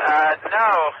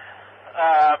 No.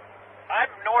 I'm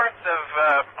north of,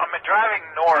 I'm driving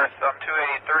north on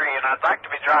 283, and I'd like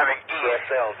to be driving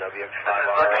east. USL, WX5ASA. This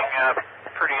is looking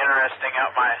pretty interesting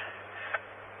out my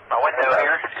window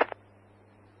here.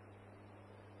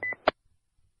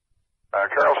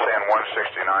 Carol saying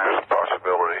 169 is a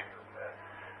possibility.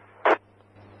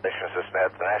 Stations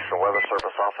dispatch. The National Weather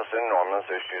Service office in Norman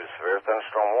issues severe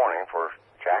thunderstorm warning for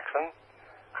Jackson,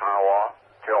 Kiowa,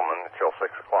 Tillman until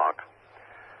 6 o'clock.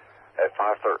 At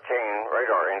 5:13,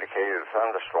 radar indicated a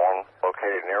thunderstorm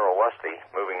located near Lusty,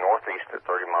 moving northeast at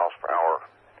 30 miles per hour.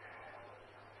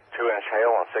 2-inch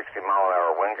hail and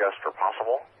 60-mile-an-hour wind gusts are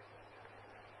possible.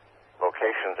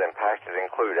 Locations impacted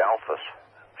include Altus,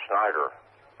 Snyder,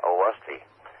 Lusty,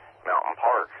 Mountain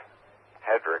Park,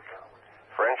 Hedrick,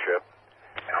 Friendship,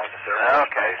 Altus.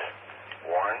 Okay.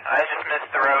 I just missed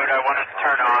the road I wanted to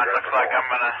turn on. Looks like I'm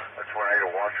going to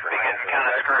be getting kind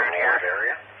of screwed here.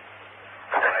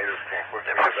 It's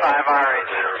a 5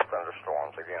 RH.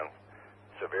 Thunderstorms again.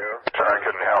 Severe. Sorry, I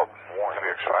couldn't help.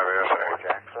 WX5ASA.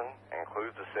 Jackson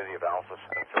includes the city of Altus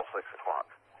until 6 o'clock.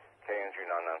 KNG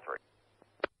 993.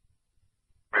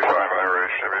 5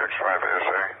 RH,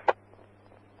 WX5ASA.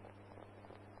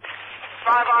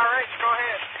 5 RH, go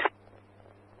ahead.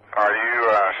 Are you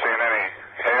seeing any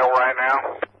hail right now?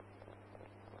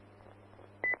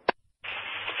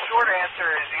 Short answer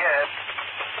is yes.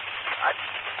 I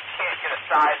can't get a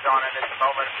size on it at the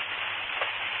moment.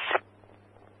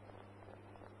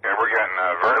 Yeah, we're getting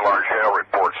very large hail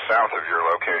reports south of your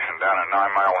location, down at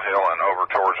 9 Mile Hill and over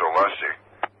towards Lusty.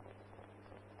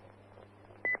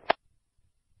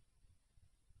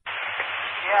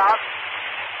 Yeah,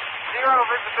 zero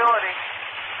visibility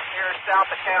here south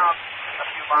of town, a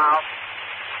few miles.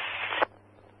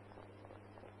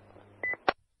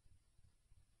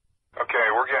 Okay,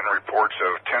 we're getting reports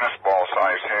of tennis ball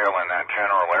size hail in that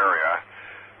general area,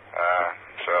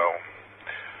 so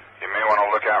you may want to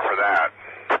look out for that.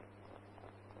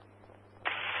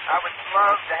 I would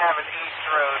love to have an east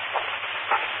road.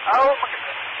 Oh, look at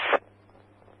this.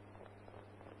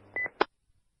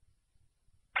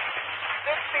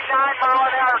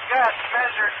 69-mile-an-hour gusts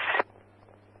measured.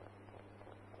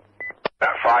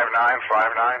 That 5.9,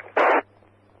 5.9?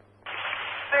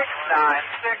 6.9,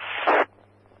 6.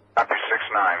 Copy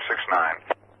 6.9,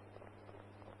 6.9.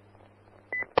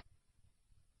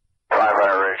 5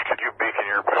 RH, could you beacon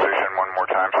your position one more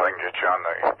time so I can get you on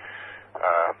the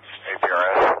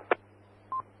APRS?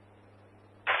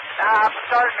 I'm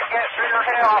starting to get through your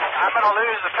hail. I'm going to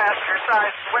lose the passenger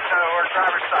side window or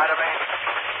driver's side of me.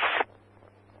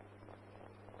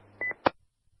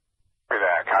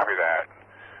 Copy that.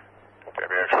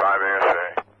 WX5ASA.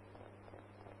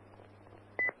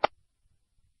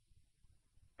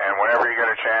 And whenever you get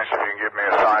a chance, if you can give me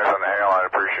a size on the hail, I'd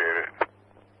appreciate it.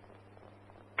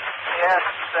 Yes,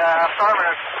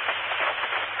 affirmative.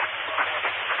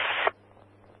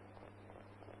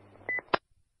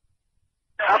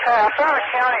 Okay, I found a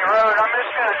county road. I'm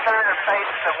just going to turn and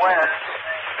face the west.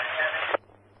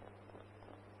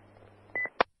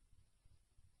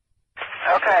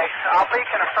 Okay, I'll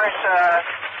beacon a fresh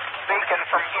beacon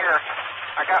from here.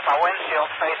 I got my windshield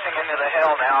facing into the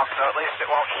hill now, so at least it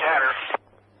won't shatter.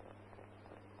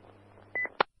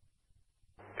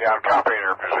 Yeah, I'm copying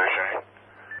your position.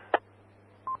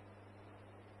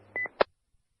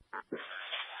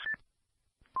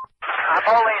 I'm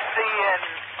only seeing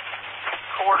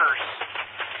quarters.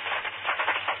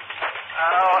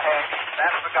 Oh, hey,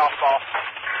 that's the golf ball.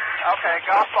 Okay,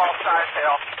 golf ball size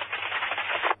hill.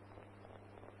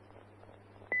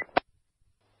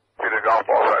 Get a golf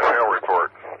ball size hail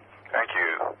report. Thank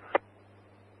you.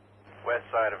 West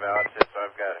side of Altus,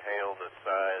 I've got hail the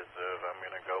size of, I'm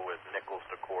going to go with nickels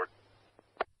to quart.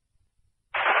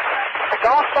 The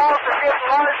golf balls are getting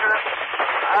larger.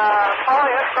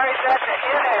 Probably upgrade that to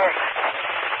 10 eggs.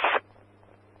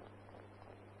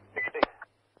 60.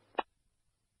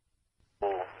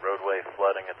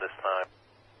 this time.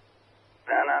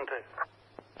 Down on to.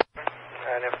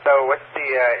 And if so, what's the,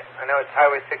 I know it's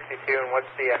Highway 62, and what's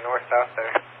the north-south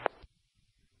there?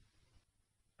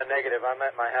 Negative. I'm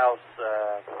at my house,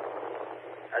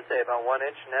 I'd say about 1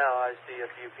 inch now. I see a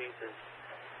few pieces.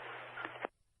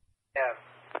 Yeah,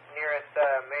 nearest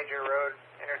major road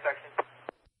intersection.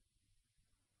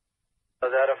 So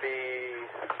that'll be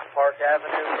Park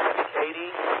Avenue and Katy.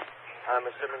 I'm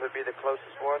assuming would be the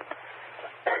closest one.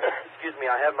 Excuse me,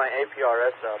 I have my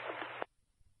APRS up.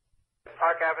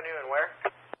 Park Avenue and where?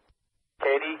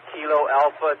 Katy, Kilo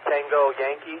Alpha Tango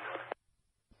Yankee.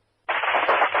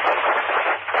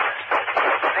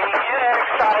 The NX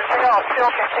size still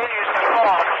continues to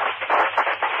fall.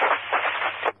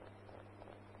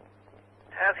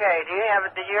 Okay,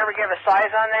 did you ever give a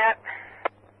size on that?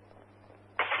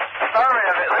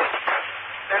 Affirmative.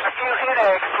 There's a few hit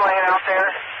eggs laying out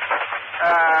there.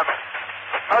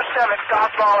 Most of it's golf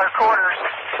ball or quarters.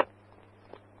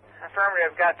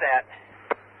 Affirmative, got that.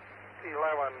 11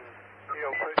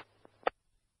 EOC.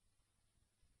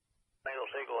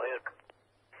 EOC, go ahead.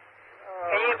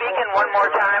 Can you beacon one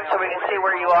more time so we can see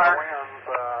where you are?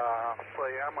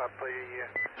 I'm at the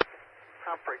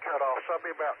Humphrey cutoff, so I'll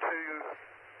be about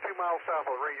 2 miles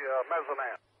south of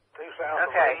Mezzanette. 2 south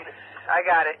okay, of I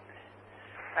got it.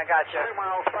 I got you. 2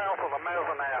 miles south of the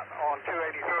Mezzanette on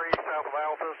 283 south of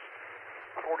Altus,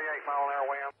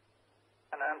 48-mile-an-hour wind.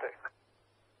 And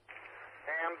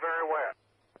very wet.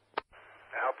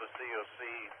 Alpha COC,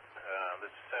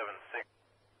 this is 7650,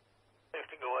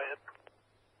 go ahead.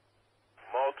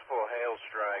 Multiple hail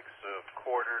strikes of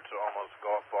quarter to almost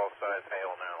golf ball size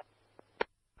hail now.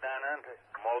 Down under.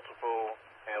 Multiple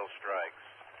hail strikes.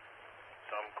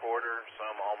 Some quarter,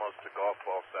 some almost to golf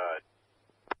ball size.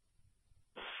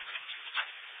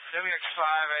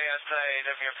 WX5ASA,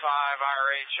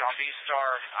 W5RH on B-Star.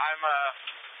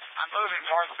 I'm moving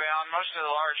northbound. Most of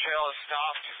the large hail has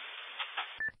stopped.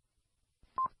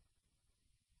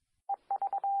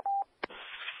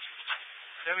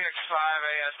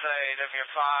 WX5ASA,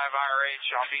 W5RH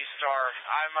on B-Star.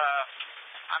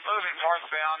 I'm moving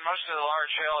northbound. Most of the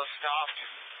large hail has stopped.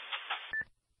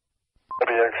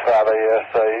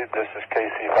 WX5ASA, this is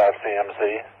KC5CMZ.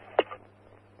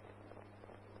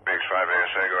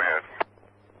 WX5ASA, go ahead.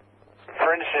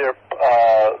 Friendship,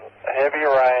 heavy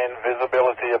rain,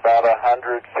 visibility about 100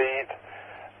 feet,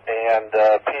 and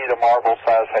P to marble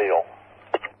size hail.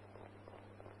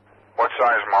 What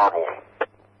size marble?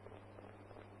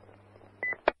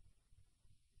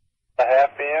 A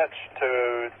 ½ inch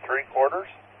to 3/4.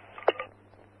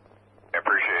 I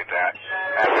appreciate that.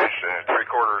 ½ inch to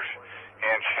 3/4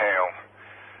 inch hail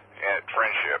at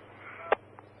Friendship.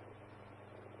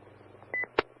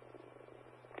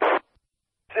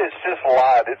 It's just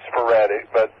light, it's sporadic,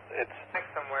 but it's...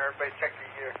 Somewhere, everybody check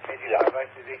your KG5 Yeah.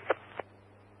 ICZ.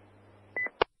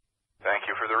 Thank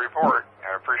you for the report.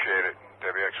 I appreciate it.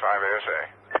 WX5ASA.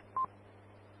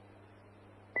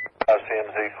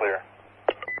 CMZ clear.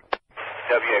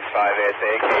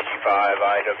 WX5ASA,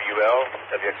 KG5IWL,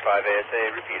 WX5ASA,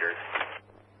 repeater.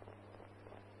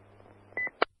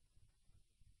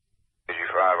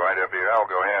 KG5IWL,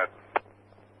 go ahead.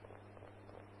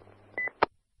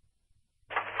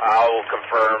 I will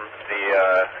confirm the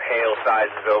hail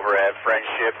sizes over at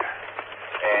Friendship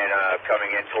and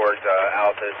coming in towards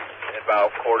Altus,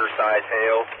 about quarter size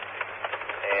hail.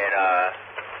 And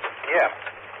yeah,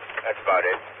 that's about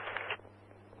it.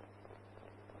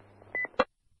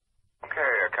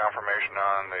 Okay, a confirmation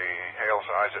on the hail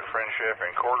size at Friendship and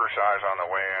quarter size on the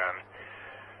way in.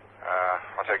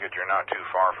 I'll take it you're not too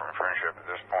far from Friendship at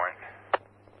this point.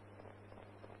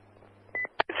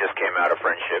 It just came out of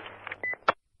Friendship.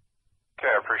 Okay,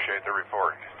 I appreciate the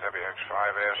report.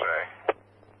 WX5ASA.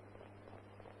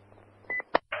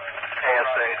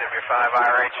 ASA,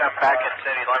 W5RH, I'm back in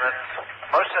city limits.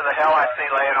 Most of the hail I see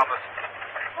laying on the...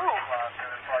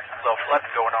 little flood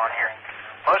going on here.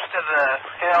 Most of the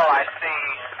hail I see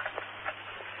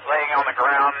laying on the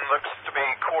ground looks to be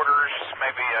quarters,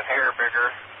 maybe a hair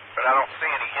bigger, but I don't see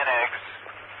any hen eggs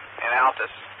in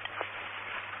Altus.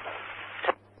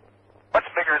 What's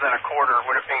bigger than a quarter?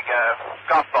 Would it be a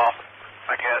golf ball?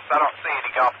 I guess. I don't see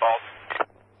any golf balls.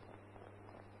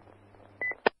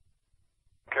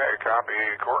 Okay, copy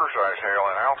quarter size hail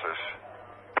in Altus.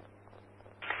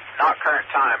 Not current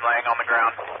time, laying on the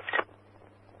ground.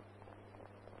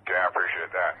 Okay, I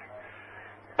appreciate that.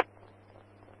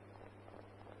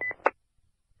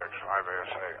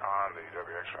 WX5ASA on the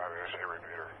WX5ASA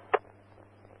repeater.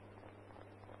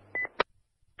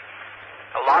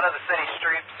 A lot of the city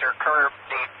streets are curb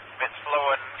deep. It's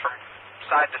flowing from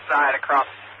side to side across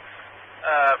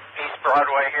East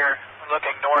Broadway here.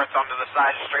 looking north onto the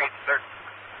side streets. There's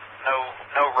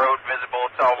no road visible.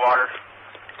 It's all water.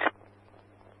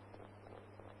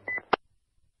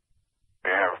 We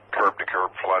have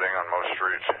curb-to-curb flooding on most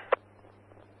streets.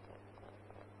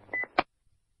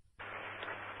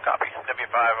 Copy.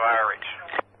 W5IRH.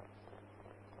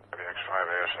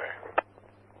 WX5ASA.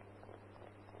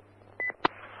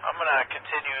 I'm going to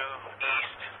continue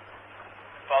east,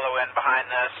 follow in behind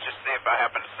this, just see if I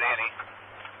happen to see any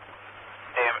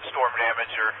storm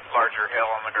damage or larger hail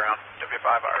on the ground.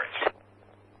 W5RH.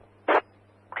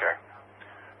 Okay.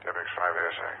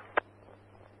 WX5ASA.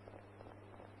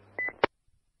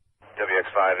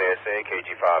 WX5ASA,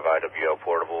 KG5IWL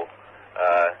portable.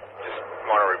 Just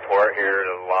want to report here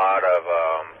a lot of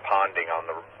ponding on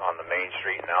the main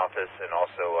street in Altus and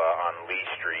also on Lee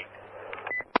Street.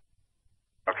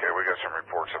 Okay, we got some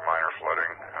reports of minor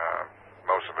flooding.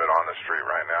 Most of it on the street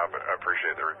right now, but I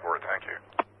appreciate the report. Thank you.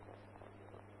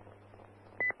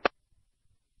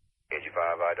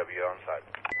 KG5IWL on site.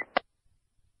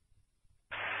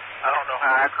 I don't know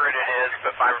how accurate it is,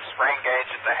 but my rain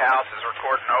gauge at the house is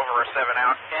recording over a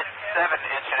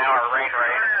 7-inch an hour rain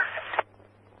rate.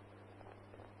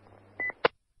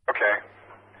 Okay.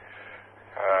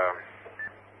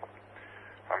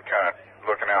 I'm kind of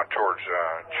looking out towards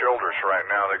Childress right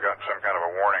now. They've got some kind of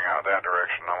a warning out that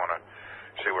direction. I want to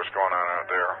see what's going on out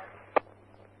there.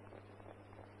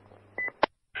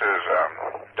 This is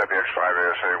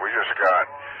WX5ASA. We just got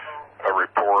a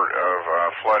report of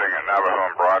flooding at Navajo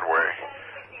and Broadway.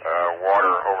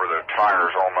 Water over the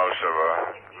tires almost of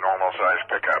a normal-sized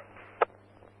pickup.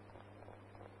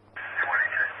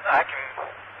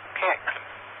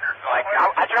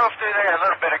 I drove through there a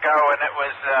little bit ago, and it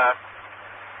was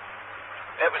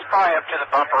probably up to the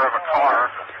bumper of a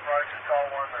car,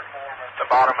 the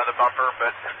bottom of the bumper,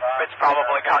 but it's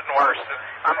probably gotten worse.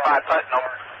 I'm by Putnam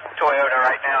Toyota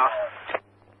right now.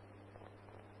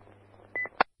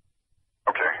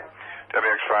 Okay,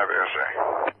 WX5ASA.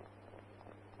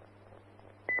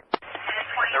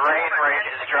 The rain rate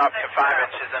has dropped to 5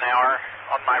 inches an hour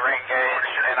on my rain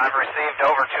gauge, and I've received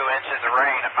over 2 inches of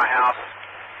rain at my house.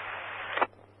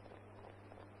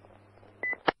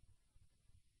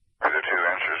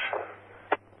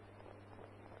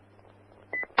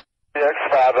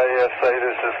 WX5ASA,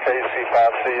 this is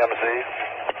KC5CMZ.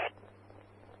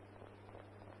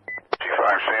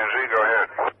 T5CMZ, go ahead.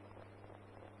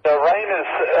 The rain is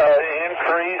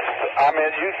increased. I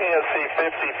mean, you can't see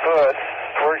 50 foot.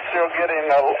 We're still getting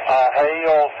a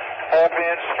hail,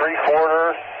 half-inch, three-quarter,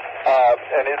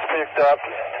 and it's picked up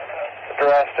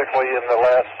drastically in the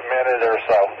last minute or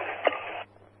so.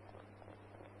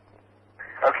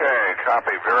 Okay,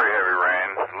 copy. Very heavy rain,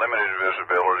 limited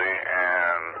visibility,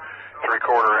 and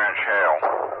three-quarter-inch hail.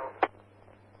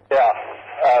 Yeah,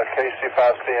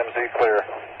 KC5CMZ clear.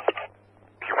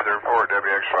 Thank you for the report,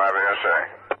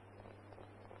 WX5ASA.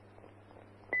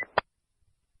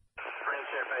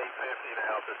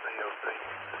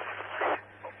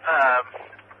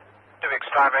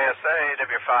 WX5ASA,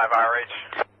 W5RH.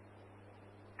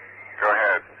 Go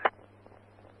ahead.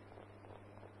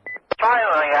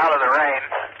 Finally out of the rain.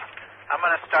 I'm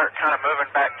going to start kind of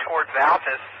moving back towards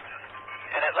Altus,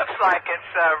 and it looks like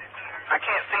it's, I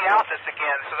can't see Altus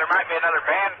again, so there might be another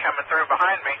band coming through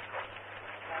behind me.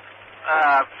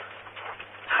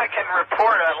 I can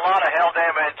report a lot of hail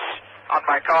damage on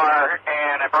my car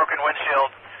and a broken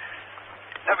windshield.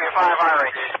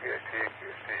 W5RH.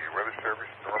 Weather Service,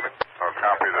 Norman. Oh,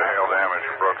 copy the hail damage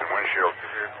and broken windshield.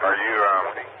 Are you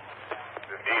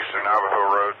east of Navajo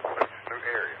Road? New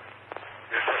area.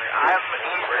 I'm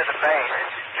east of the base,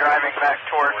 driving back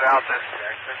towards Altus.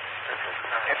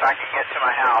 If I can get to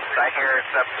my house, I hear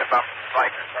it's up to about,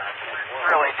 like,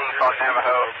 really deep on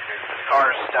Navajo. The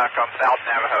car's stuck on South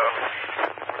Navajo.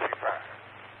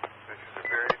 This is a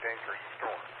very dangerous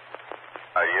storm.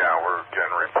 Yeah, we're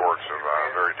getting reports of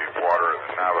very deep water at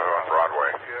the Navajo and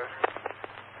Broadway.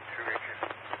 2 inches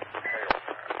of hail.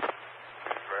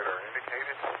 Radar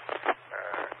indicated.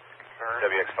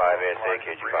 WX5ASA,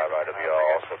 KG5IWL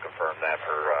also confirmed that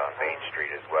for Main Street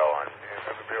as well on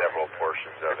several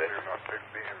portions of it.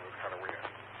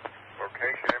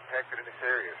 Location impacted in this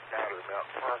area is south of the Mount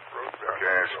Park Road.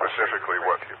 Okay, specifically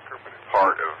what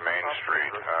part of Main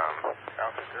Street?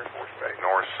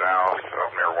 North, south,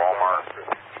 up near Walmart.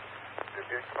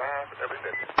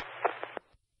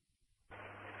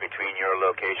 Between your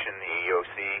location, the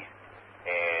EOC,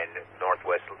 and North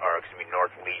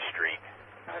Lee Street.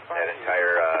 That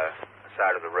entire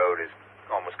side of the road is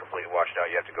almost completely washed out.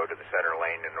 You have to go to the center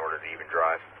lane in order to even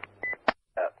drive.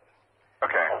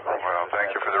 Okay, well,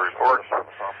 thank you for the report.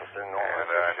 And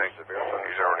think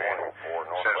he's already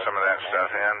sent some of that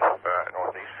stuff in, but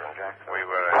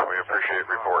we appreciate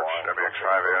reports.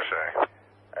 WX5ASA.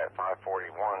 At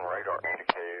 541, radar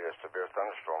indicated a severe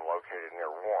thunderstorm located near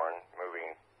Warren,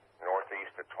 moving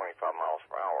northeast at 25 miles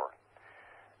per hour.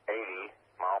 80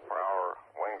 mile per hour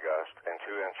wind gust and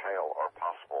 2-inch hail are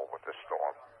possible with this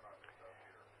storm.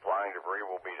 Flying debris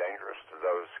will be dangerous to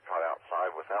those caught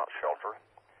outside without shelter.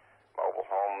 Mobile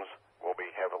homes will be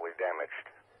heavily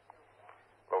damaged.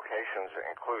 Locations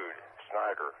include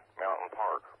Snyder, Mountain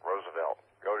Park, Roosevelt,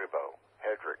 Godibo,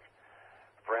 Hedrick,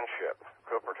 Friendship,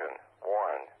 Cooperton,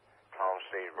 Warren, Tom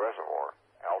Steed Reservoir,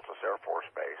 Altus Air Force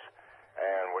Base,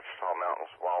 and Wichita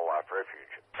Mountains Wildlife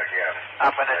Refuge. Again,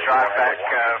 I'm going to drive back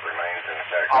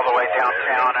all the way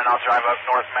downtown, and I'll drive up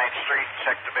North Main Street,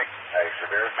 check the big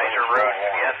major roads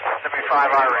again. W5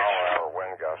 Irish.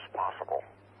 Wind gust possible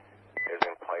is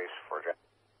in place for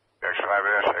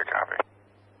WX5ASA, copy.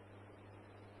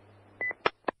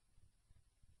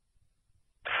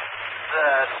 The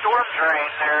storm drain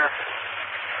there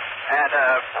at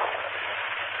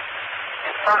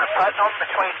in front of Putnam,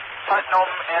 between Putnam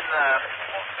and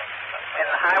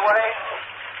the highway,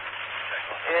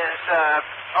 is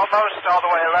almost all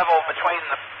the way level between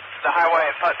the highway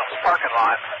and Putnam's parking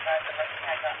lot.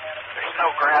 There's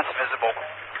no grass visible.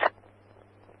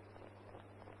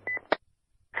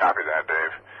 Copy that,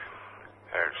 Dave.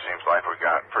 It seems like we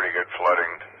got pretty good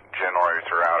flooding generally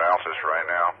throughout Altus right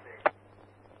now.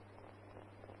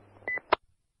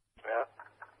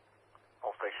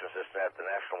 At the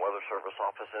National Weather Service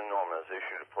office in Norman has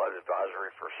issued a flood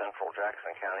advisory for central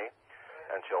Jackson County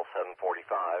until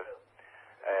 7:45.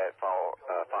 At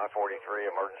 5:43,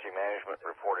 emergency management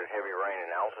reported heavy rain in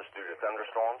Altus due to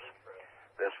thunderstorms.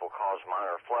 This will cause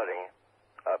minor flooding.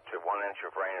 Up to 1 inch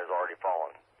of rain has already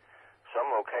fallen.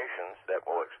 Some locations that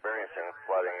will experience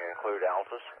flooding include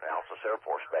Altus and Altus Air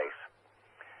Force Base.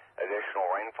 Additional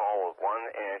rainfall of 1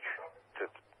 inch to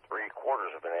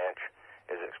 3/4 of an inch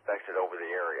is expected over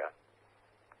the area.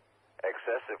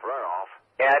 Excessive runoff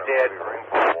heavy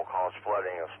rainfall will cause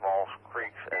flooding of small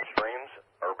creeks and streams,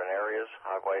 urban areas,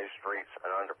 highways, streets,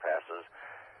 and underpasses,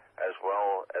 as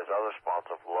well as other spots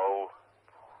of low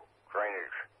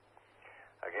drainage.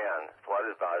 Again, flood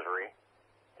advisory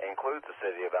includes the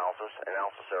city of Altus and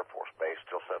Altus Air Force Base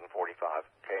till 7:45.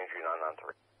 KNG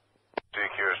 993.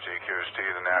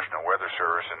 DQST, the National Weather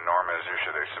Service in Norman has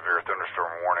issued a severe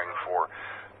thunderstorm warning for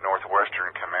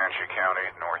northwestern Comanche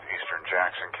County, northeastern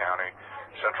Jackson County,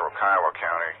 central Kiowa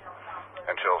County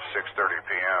until 6:30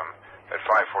 p.m. At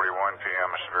 5:41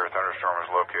 p.m., a severe thunderstorm is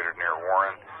located near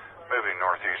Warren, moving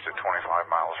northeast at 25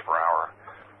 miles per hour.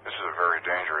 This is a very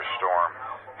dangerous storm.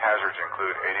 Hazards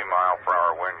include 80 mile per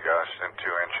hour wind gusts and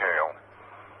 2-inch hail.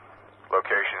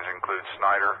 Locations include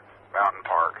Snyder, Mountain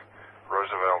Park,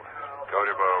 Roosevelt,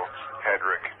 Godibo,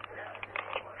 Hedrick,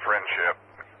 Friendship,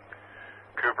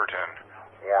 Cooperton,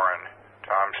 Warren,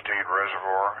 Tom Steed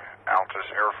Reservoir, Altus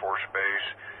Air Force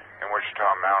Base, and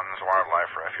Wichita Mountains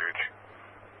Wildlife Refuge.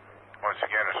 Once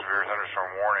again, a severe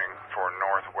thunderstorm warning for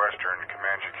northwestern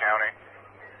Comanche County,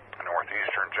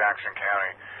 northeastern Jackson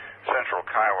County, central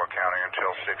Kiowa County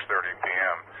until 6:30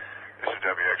 p.m. This is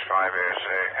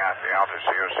WX5ASA at the Altus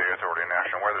COC Authority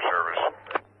National Weather Service.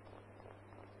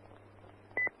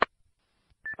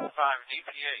 5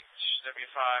 DPH,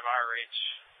 W5RH.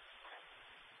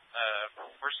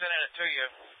 We're sending it to you.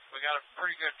 We got a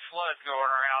pretty good flood going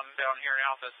around down here in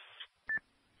Altus.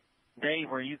 Dave,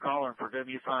 were you calling for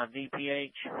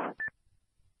W5DPH?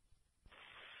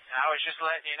 I was just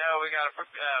letting you know we got a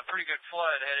pretty good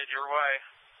flood headed your way.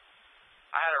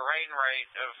 I had a rain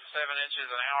rate of 7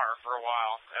 inches an hour for a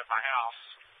while at my house.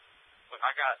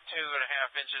 I got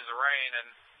 2.5 inches of rain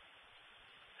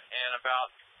in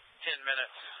about 10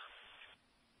 minutes.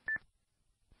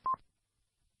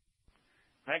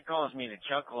 That caused me to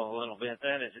chuckle a little bit.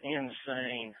 That is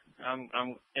insane.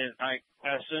 I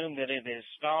assume that it is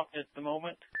stopped at the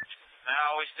moment.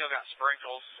 No, we still got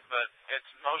sprinkles, but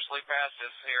it's mostly past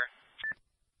us here.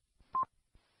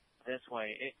 This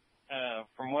way,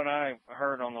 from what I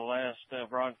heard on the last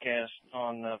broadcast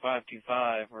on the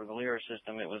 525 or the Lyra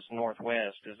system, it was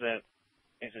northwest. Is it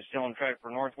still on track for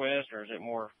northwest, or is it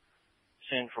more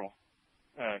central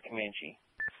Comanche?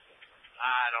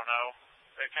 I don't know.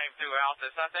 It came through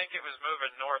Altus. I think it was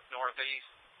moving north-northeast,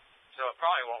 so it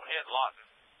probably won't hit Lawton.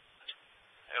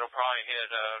 It'll probably hit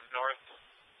north,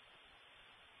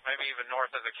 maybe even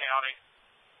north of the county.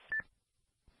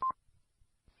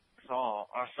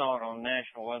 I saw it on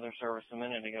National Weather Service a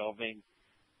minute ago,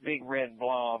 big red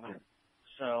blob.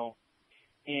 So,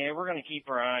 yeah, we're going to keep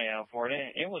our eye out for it.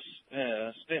 It was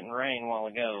spitting rain a while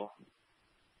ago.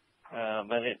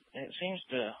 But it seems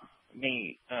to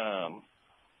be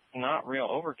not real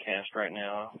overcast right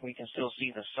now. We can still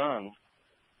see the sun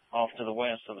off to the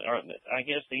west. I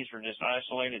guess these are just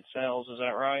isolated cells, is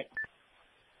that right?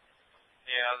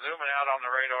 Yeah, zooming out on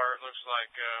the radar, it looks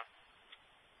like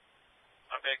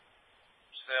a big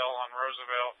cell on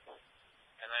Roosevelt,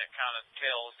 and then it kind of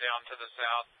tails down to the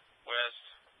southwest.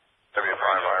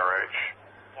 W5RH.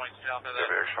 Points south of that.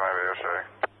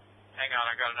 WX5ASA. Hang on,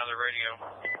 I got another radio.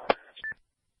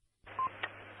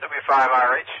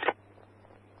 W5RH.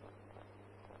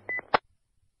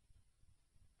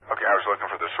 Okay, I was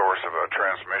looking for the source of a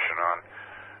transmission on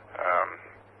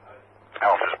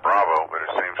Altus Bravo, but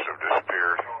it seems to have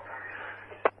disappeared.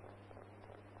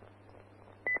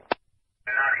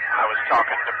 I was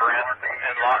talking to Brent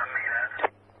and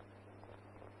Lawton.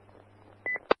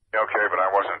 Okay, but I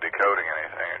wasn't decoding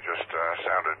anything. It just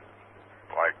sounded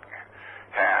like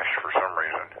hash for some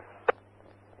reason.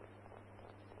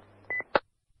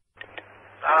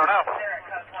 I don't know.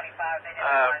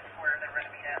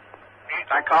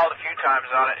 I called a few times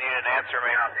on it and he didn't answer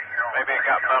me. Maybe it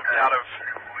got bumped out of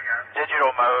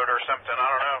digital mode or something. I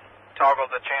don't know. Toggle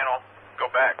the channel,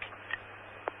 go back.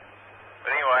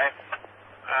 But anyway,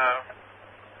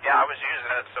 yeah, I was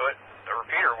using it, so the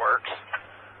repeater works.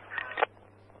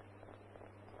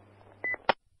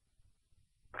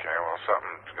 Okay, well,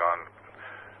 something's gone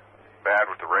bad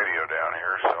with the radio down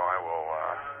here, so I will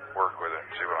work with it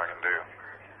and see what I can do.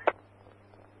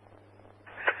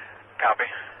 Copy.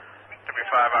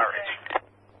 W5RH.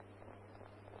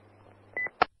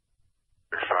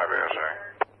 WX5ASA.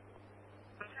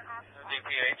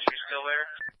 DPH, you still there?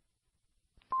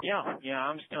 Yeah,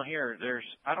 I'm still here.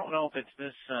 I don't know if it's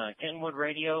this Kenwood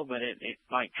radio, but it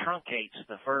like truncates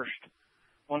the first.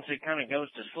 Once it kind of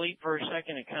goes to sleep for a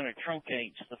second, it kind of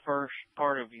truncates the first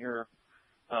part of your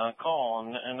call,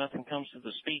 and nothing comes to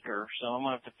the speaker. So I'm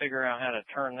gonna have to figure out how to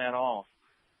turn that off.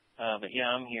 But yeah,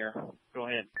 I'm here. Go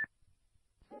ahead.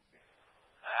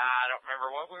 I don't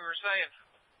remember what we were saying.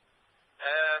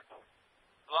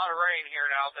 A lot of rain here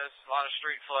in Altus, a lot of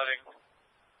street flooding.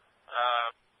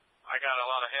 I got a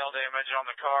lot of hail damage on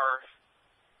the car.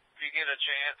 If you get a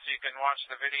chance, you can watch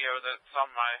the video that's on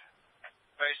my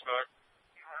Facebook.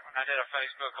 I did a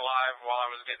Facebook Live while I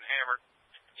was getting hammered.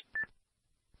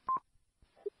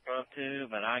 Love to,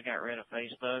 but I got rid of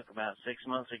Facebook about 6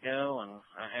 months ago, and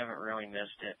I haven't really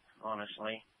missed it,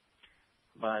 honestly.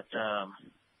 But,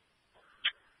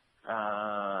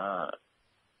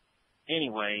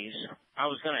 anyways, I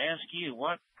was going to ask you,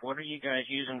 what are you guys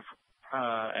using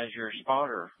as your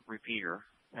spotter repeater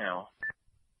now?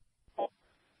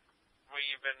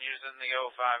 We've been using the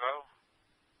 050,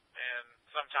 and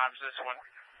sometimes this one.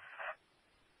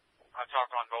 I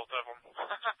talk on both of them.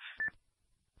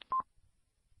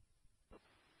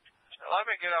 Let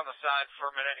me get on the side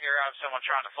for a minute here. I have someone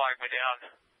trying to flag me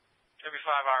down.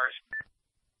 W5RH.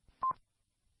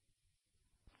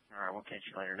 All right, we'll catch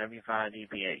you later.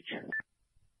 W5DPH.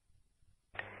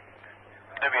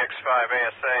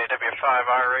 WX5ASA,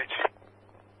 W5RH.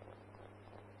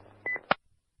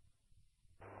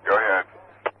 Go ahead.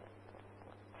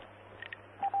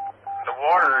 The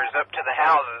water is up to the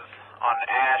houses on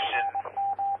Ash and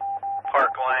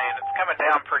Park Lane. It's coming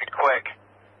down pretty quick.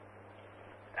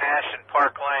 Ash and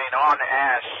Park Lane on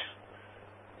Ash.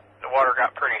 The water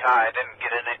got pretty high. It didn't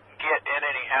get in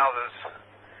any houses.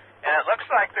 And it looks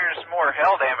like there's more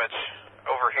hail damage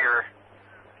over here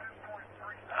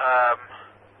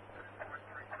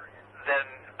than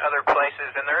other places,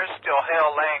 and there is still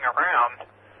hail laying around.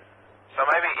 So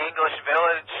maybe English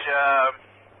Village,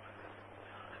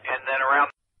 and then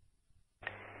around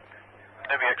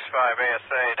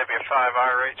WX5ASA,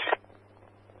 W5RH.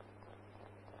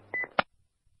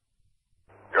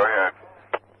 Go ahead.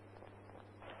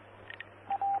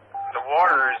 The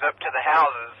water is up to the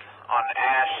houses on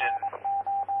Ash and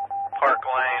Park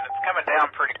Lane. It's coming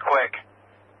down pretty quick.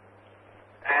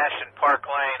 Ash and Park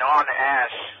Lane on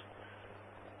Ash.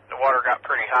 The water got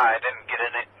pretty high. It didn't get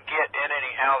in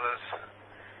any houses.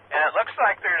 And it looks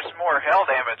like there's more hail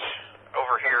damage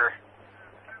over here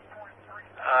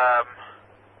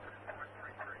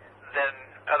than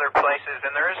other places,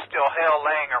 and there is still hail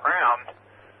laying around.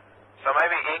 So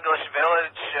maybe English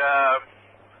Village,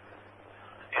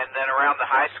 and then around the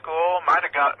high school might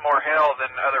have got more hail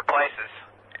than other places.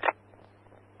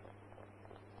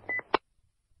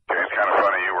 It's kind of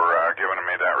funny you were giving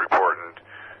me that report, and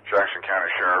Jackson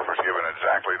County Sheriff was given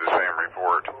exactly the same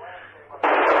report.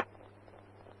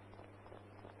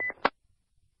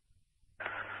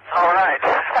 All right,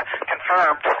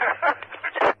 confirmed.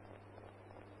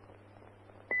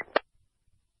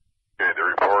 Okay, the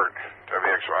report,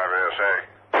 WX5ASA.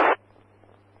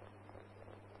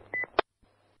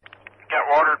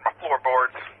 watered my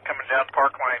floorboards coming down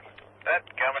Park Lane. That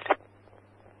gummit.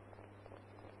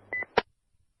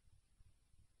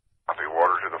 Copy,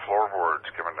 water to the floorboards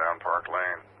coming down Park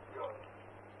Lane.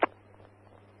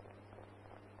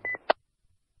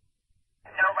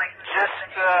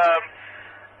 Just, I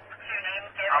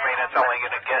mean, it's only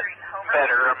going to get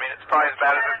better. I mean, it's probably as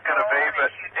bad as it's going to be,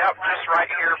 but, yep, just right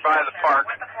here by the park.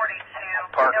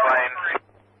 Park Lane.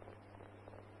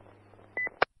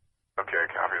 Okay,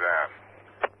 copy that.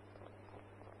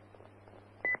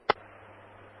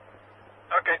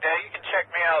 Okay, Dad, you can check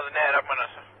me out of the net. I'm going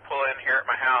to pull in here at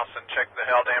my house and check the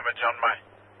hail damage on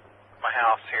my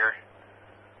house here.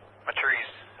 My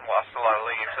trees lost a lot of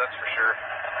leaves, that's for sure.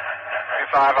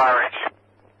 5 RH.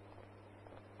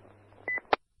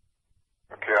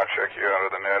 Okay, I'll check you out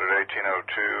of the net at 1802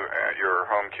 at your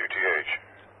home QTH.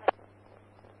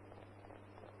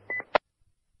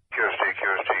 QST.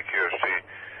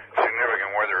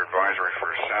 Significant weather advisory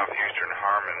for southeastern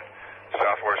Harmon,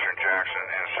 southwestern Jackson,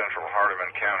 and central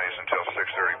Hardeman counties until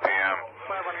 6:30 p.m.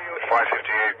 At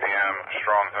 5:58 p.m.,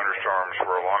 strong thunderstorms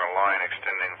were along a line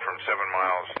extending from 7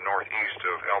 miles northeast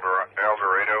of El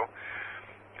Dorado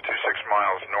to 6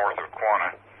 miles north of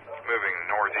Quanah, moving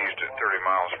northeast at 30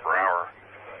 miles per hour.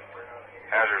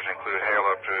 Hazards include hail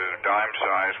up to dime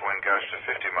size, wind gusts to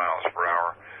 50 miles per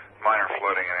hour, minor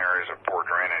flooding in areas of poor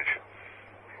drainage.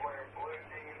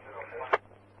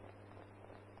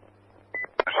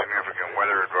 A significant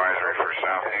weather advisory for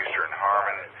southeastern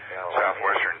Harmon,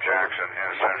 southwestern Jackson,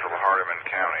 and central Hardeman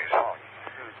counties.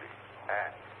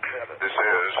 This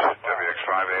is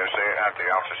WX5ASA at the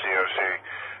Altus EOC,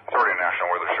 Authority National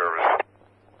Weather Service.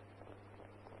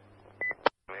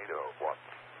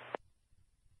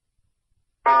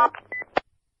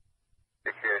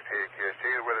 QST,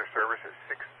 the weather service is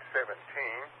 617,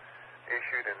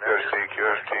 issued in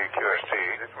QST.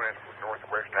 This one is from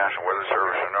Northwest National Weather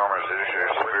Service in Norman has issued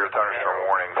a severe thunderstorm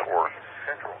warning for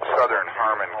southern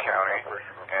Harmon County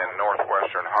and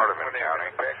northwestern Hardeman County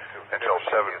until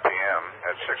 7 p.m.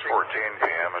 At 6:14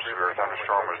 p.m., a severe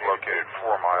thunderstorm was located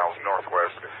 4 miles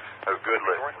northwest of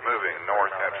Goodlet, moving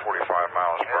north at 45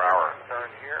 miles per hour.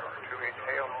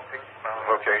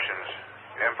 Locations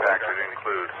impacted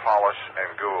include Hollis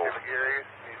and Gould.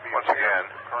 Once again,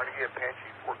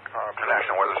 the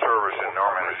National Weather Service in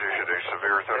Norman has issued a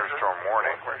severe thunderstorm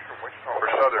warning for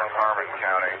southern Harmon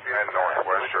County and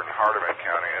northwestern Hardeman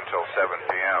County until 7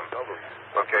 p.m.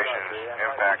 Locations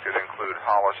impacted include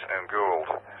Hollis and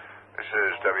Gould. This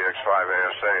is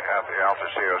WX5ASA at the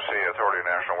Altus EOC, Authority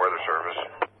National Weather Service.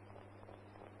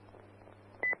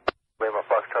 Lima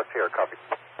Foxtrot Sierra, copy.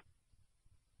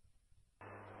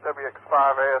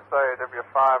 WX5ASA,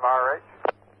 W5RH.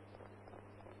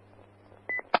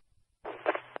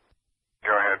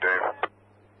 Go ahead, Dave.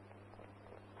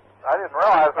 I didn't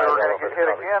realize we were going to get hit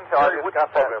again until I just got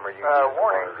that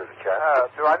warning.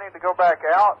 Do I need to go back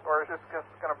out, or is this just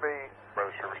going to be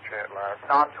Weather Service chat live.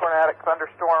 non-tornadic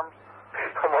thunderstorms?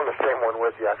 I'm on the same one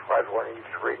with you. That's why I was wondering you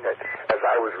just reading it as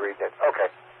I was reading it. Okay.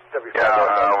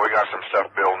 Yeah, we got some stuff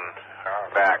building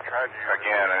back.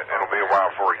 Again, it'll be a while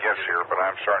before it gets here, but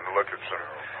I'm starting to look at some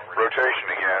rotation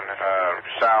again.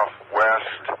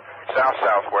 Southwest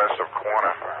of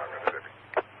Quanah.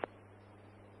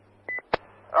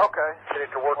 Okay.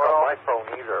 Didn't have to work on my phone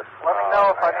either. Let me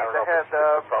know if I need to head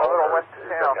a little west to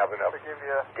town to give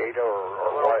you data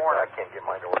or what. I can't get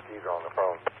mine to work either on the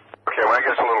phone. Okay, when it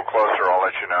gets a little closer, I'll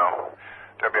let you know.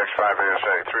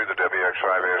 WX5ASA through the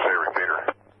WX5ASA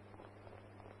repeater.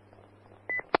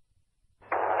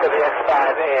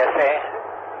 WX5ASA,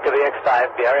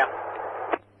 WX5 Beria.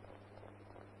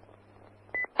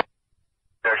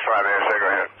 WX5ASA, go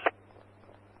ahead.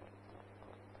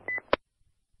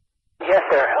 Yes,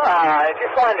 sir. I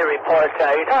just wanted to report,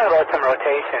 you're talking about some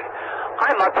rotation.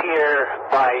 I'm up here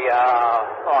by,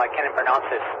 I can't even pronounce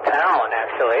this town,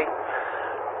 actually.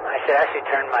 I should actually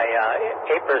turn my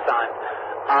apers on.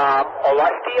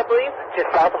 Olustee, I believe, just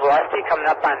south of Olustee, coming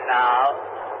up on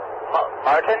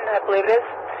Martin, I believe it is.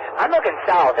 I'm looking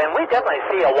south, and we definitely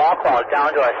see a wall cloud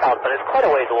down to our south, but it's quite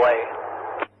a ways away.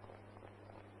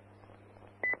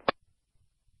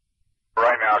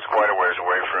 Right now, it's quite a ways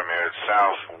away from you. It's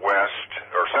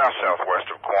south-southwest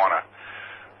of Quanah,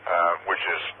 which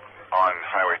is on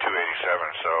Highway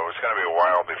 287, so it's going to be a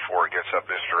while before it gets up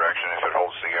this direction if it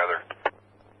holds together.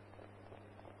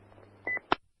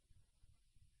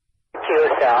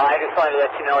 I just wanted to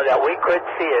let you know that we could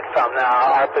see it from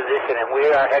our position, and we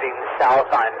are heading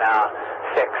south on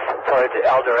 6 towards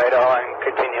El Dorado and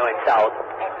continuing south.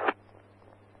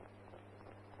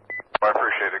 I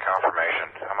appreciate the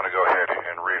confirmation. I'm going to go ahead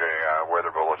and read a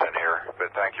weather bulletin here,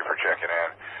 but thank you for checking in.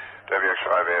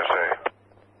 WX5ASA.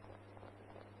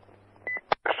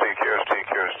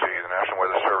 QST, the National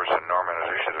Weather Service in Norman has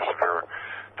issued a severe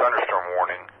thunderstorm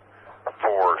warning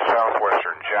for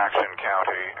southwestern Jackson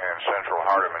County and central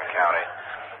Hardeman County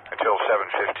until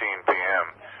 7:15 p.m.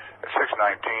 At 6:19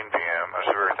 p.m., a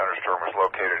severe thunderstorm was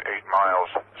located 8 miles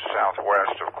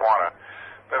southwest of Quanah,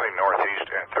 moving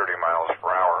northeast at 30 miles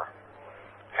per hour.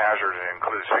 Hazard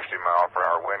includes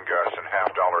 60-mile-per-hour wind gusts and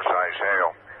half-dollar-size hail.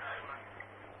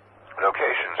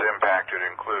 Locations impacted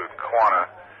include Quanah,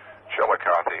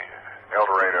 Chillicothe, El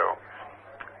Dorado,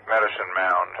 Medicine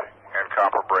Mound, and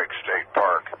Copper Break State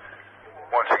Park.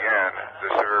 Once again,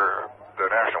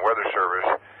 the National Weather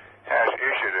Service has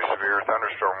issued a severe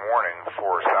thunderstorm warning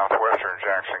for southwestern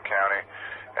Jackson County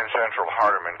and central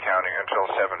Hardeman County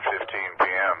until 7:15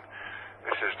 p.m.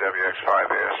 This is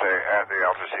WX5ASA at the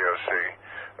Altus EOC,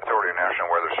 Authority of National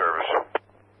Weather Service.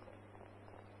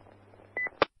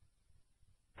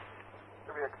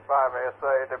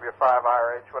 WX5ASA,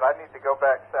 W5IRH. Would I need to go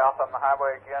back south on the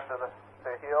highway again to the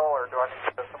hill, or do I need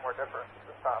to go somewhere different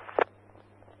this time?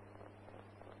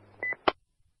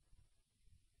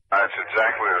 It's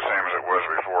exactly the same as it was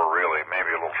before, really.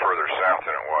 Maybe a little further south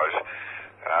than it was.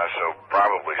 So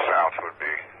probably south would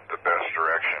be the best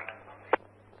direction.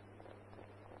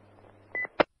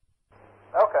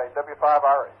 Okay,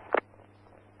 W5RH.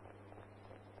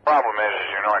 Problem is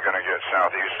you're not going to get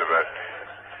southeast of it.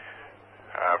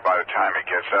 By the time it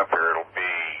gets up here, it'll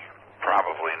be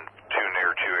probably too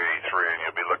near 283, and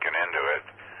you'll be looking into it.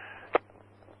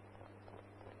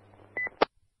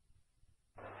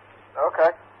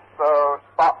 Okay, so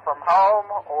stop from home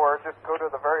or just go to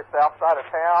the very south side of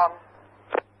town?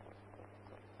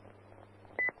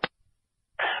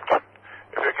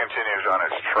 If it continues on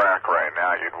its track right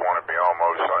now, you'd want to be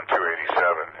almost on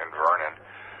 287 in Vernon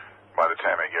by the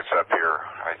time it gets up here,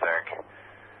 I think.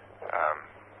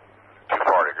 Too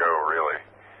far to go, really.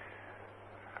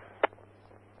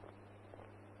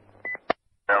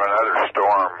 We have another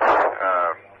storm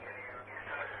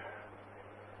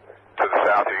to the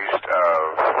southeast of,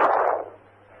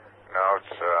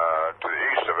 to the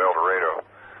east of El Dorado,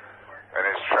 and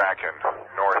it's tracking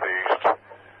northeast.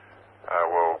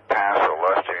 We'll pass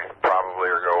Olustee, probably,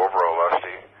 or go over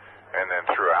Olustee, and then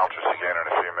through Altus again in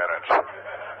a few minutes.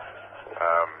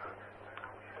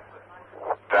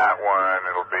 That one,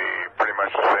 it'll be pretty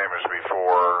much the same as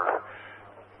before.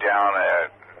 Down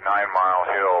at 9 Mile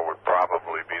Hill would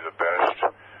probably be the best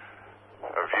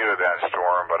view of that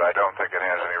storm, but I don't think it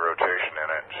has any rotation in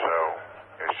it, so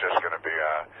it's just going to be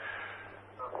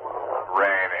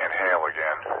rain and hail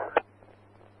again.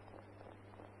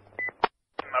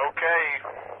 Okay.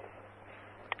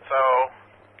 So,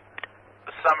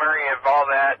 the summary of all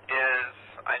that is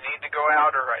I need to go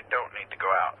out or I don't need to go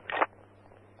out.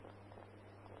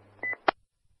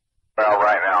 Well,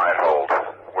 right now I'd hold.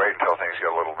 Wait until things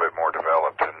get a little bit more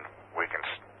developed, and we can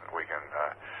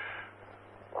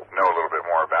know a little bit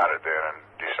more about it then and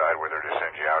decide whether to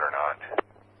send you out or not.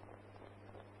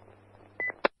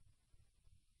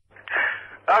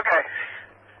 Okay.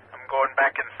 I'm going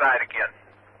back inside again.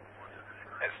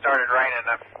 It started raining.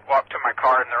 I walked to my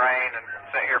car in the rain and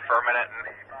sat here for a minute, and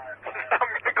I'm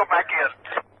going to go back in.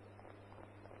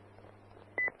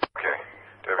 Okay.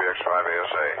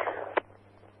 WX5ASA.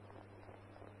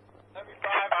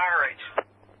 W5IRH.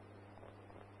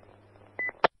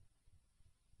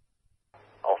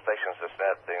 All stations is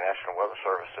that the National Weather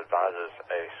Service advises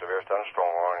a severe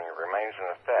thunderstorm warning remains in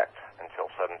effect until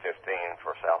 7:15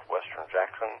 for southwestern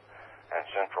Jackson and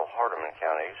central Hardeman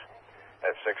counties.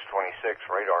 At 6:26,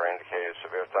 radar indicated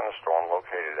severe thunderstorm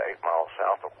located 8 miles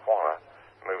south of Quanah,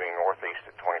 moving northeast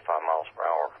at 25 miles per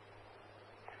hour.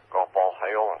 Golf ball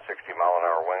hail and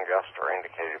 60-mile-an-hour wind gusts are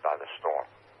indicated by the storm.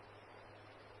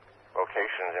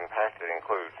 Locations impacted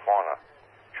include Quanah,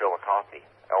 Chillicothe,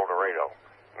 El Dorado,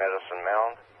 Medicine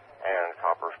Mound, and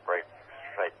Copper Break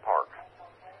State Park.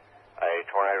 A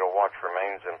tornado watch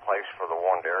remains in place for the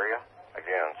warned area.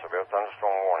 Again, severe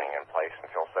thunderstorm warning in place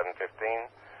until 7:15.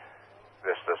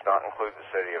 This does not include the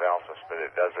city of Altus, but it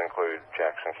does include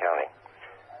Jackson County.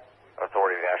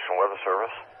 Authority of National Weather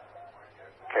Service,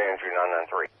 KNG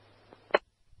 993.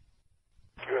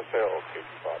 QSL,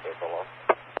 KG5, hello.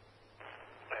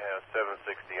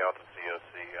 760 Altus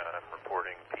COC, I'm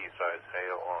reporting pea-sized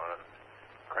hail on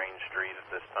Crane Street at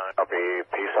this time. Copy,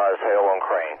 pea-sized hail on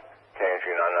Crane, KNG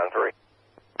 993.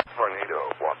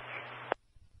 Tornado watch.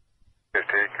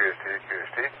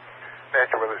 QST.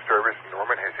 National Weather Service in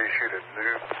Norman has issued a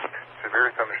new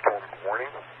severe thunderstorm warning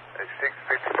at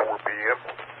 6:54 p.m.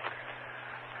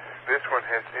 This one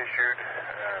has issued,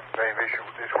 they've issued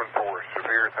this one for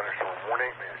severe thunderstorm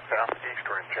warning in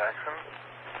southeastern Jackson,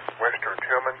 western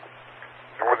Tillman,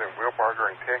 northern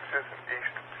Wilbarger in Texas, and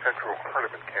east central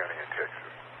Hardeman County in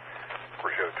Texas. Of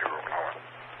course, the other two are Oklahoma.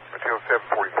 Until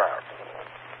 7:45.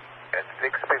 At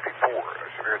 6:54, a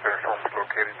severe thunderstorm was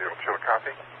located near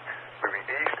Chillicothe, moving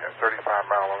east at 35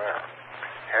 miles an hour.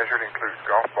 Hazard includes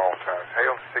golf ball size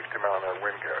hail, 60 mile an hour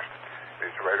wind gust.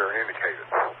 Is radar indicated.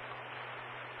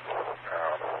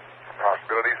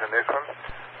 Possibilities in this one,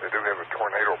 they do have a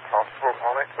tornado possible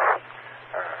on it.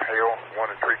 Hail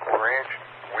 1 3/4 inch,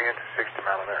 wind 60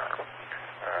 mile an hour.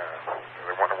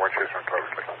 They want to watch this one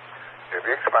closely.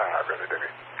 WX5, ready,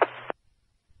 Debbie.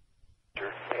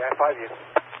 Yeah, 5U.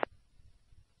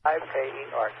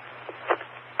 5KER.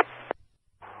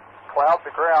 Cloud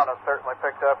to ground has certainly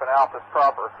picked up in Altus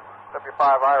proper.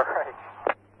 W5 IRA.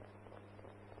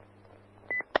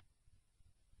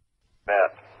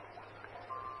 Net.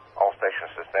 All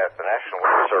stations to net. The National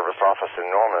Weather Service office in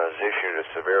Norman has issued a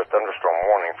severe thunderstorm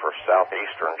warning for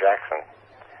southeastern Jackson,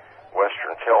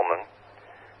 western Tillman,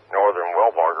 northern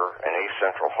Wellbarger, and east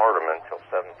central Hardeman till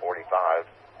 7:45.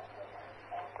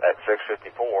 At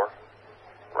 6:54,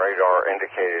 radar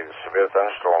indicated a severe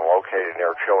thunderstorm located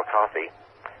near Chillicothe,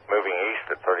 moving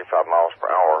east at 35 miles per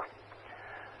hour.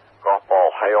 Golf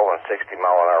ball hail and 60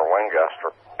 mile an hour wind gusts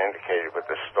are indicated with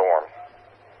this storm.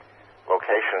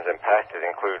 Locations impacted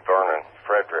include Vernon,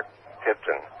 Frederick,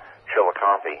 Tipton,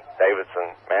 Chillicothe,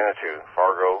 Davidson, Manitou,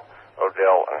 Fargo,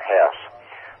 Odell, and Hess.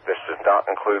 This does not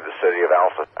include the city of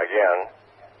Altus. Again,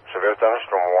 severe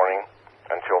thunderstorm warning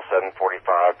until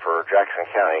 7:45 for Jackson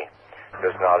County.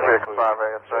 Does not include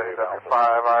 6-5ASA,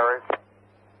 W5 IRA.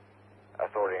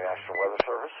 Authority National Weather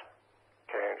Service,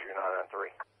 KNG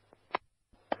 993.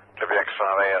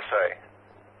 WX5ASA,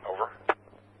 over.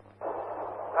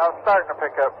 I was starting to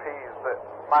pick up P's at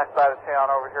my side of town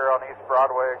over here on East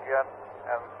Broadway again,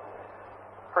 and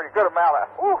pretty good amount of,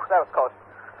 that was close.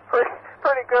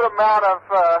 Pretty good amount of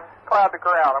cloud to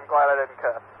ground. I'm glad I didn't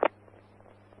cuss.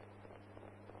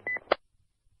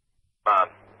 I'm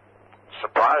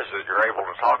surprised that you're able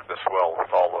to talk this well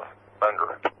with all the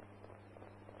thunder.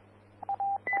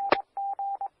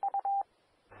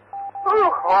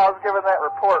 Well, I was given that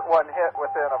report one hit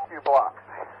within a few blocks.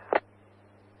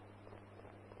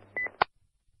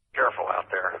 Careful out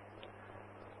there.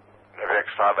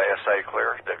 WX5ASA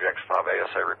clear.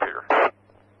 WX5ASA repeater.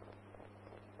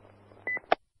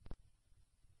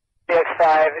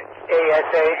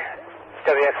 WX5ASA,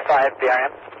 WX5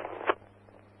 BRM.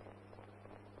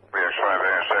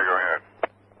 WX5ASA, go ahead.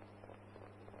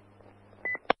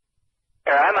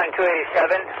 I'm on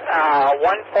 287,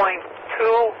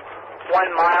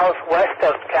 1.21 miles west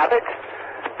of Cabot,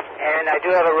 and I do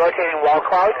have a rotating wall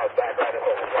cloud,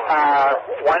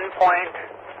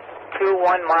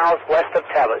 1.21 miles west of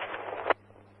Cabot.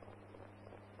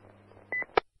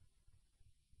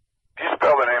 Can you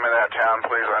spell the name of that town,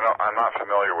 please? I'm not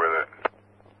familiar with it.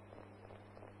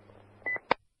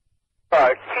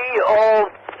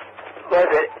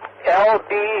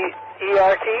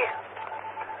 LBERT?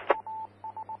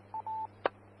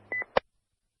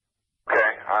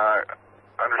 Okay, I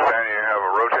understand you have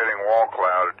a rotating wall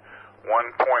cloud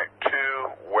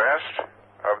 1.2 west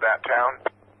of that town.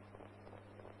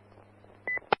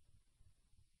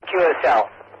 QSL.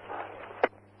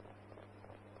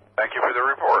 Thank you for the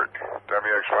report.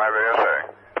 WX5ASA.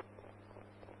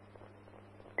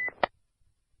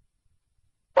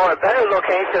 Well, a better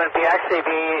location would actually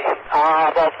be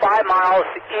about 5 miles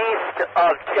east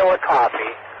of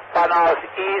Chillicothe. 5 miles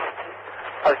east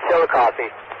of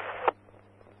Chillicothe.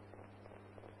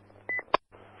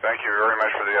 Thank you very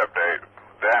much for the update.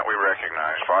 That we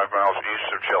recognize. 5 miles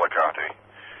east of Chillicothe.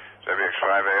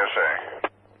 WX5ASA.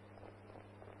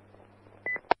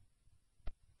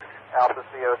 Altus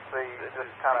EOC, just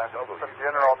kind of some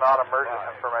general non-emergent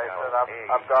information.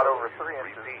 I've got over 3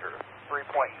 inches,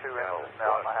 3.2 inches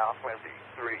now in my house.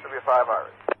 Should be a 5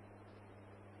 iris.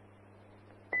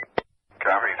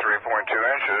 Copy, 3.2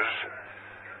 inches.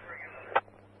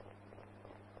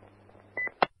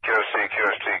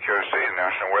 QST, the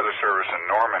National Weather Service in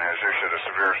Norman has issued a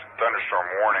severe thunderstorm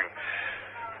warning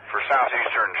for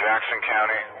southeastern Jackson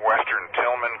County, western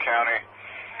Tillman County,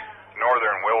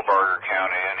 northern Wilbarger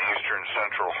County, and eastern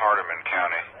central Hardeman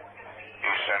County,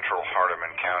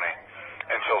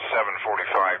 until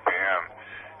 7:45 p.m.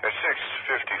 At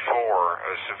 6:54,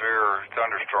 a severe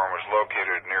thunderstorm was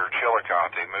located near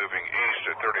Chillicothe, moving east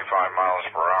at 35 miles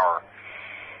per hour.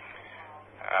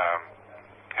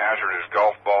 Hazard is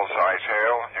golf ball size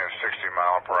hail and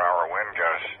 60-mile-per-hour wind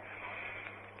gusts.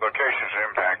 Locations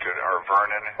impacted are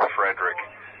Vernon, Frederick,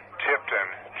 Tipton,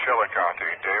 Chillicothe,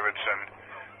 Davidson,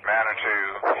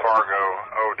 Manitou, Fargo,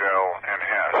 Odell, and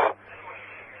Hess.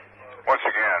 Once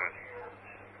again,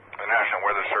 the National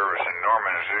Weather Service in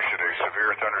Norman has issued a severe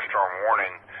severe thunderstorm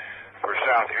warning for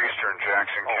southeastern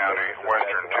Jackson County,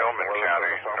 western Tillman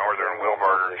County, northern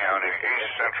Wilbarger County,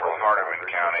 east central Hardeman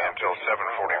County until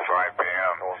 7:45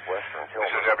 p.m. This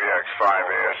is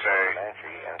WX5ASA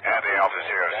and the Altus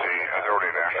EOC,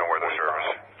 Authority National Weather Service.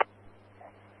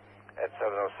 At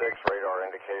 7:06, radar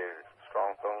indicated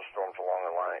strong thunderstorms along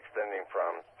the line extending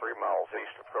from 3 miles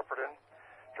east of Clipperton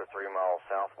to 3 miles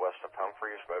southwest of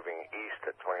Humphreys, moving east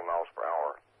at 20 miles per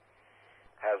hour.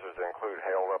 Hazards include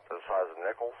hail up to the size of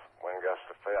nickels, wind gusts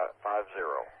to 50.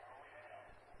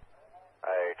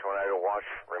 A tornado watch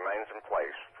remains in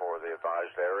place for the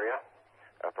advised area.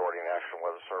 Authority National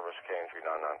Weather Service, KNG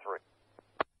 993.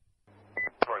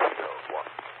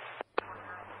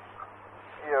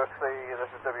 EOC,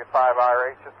 this is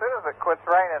W5RH. As soon as it quits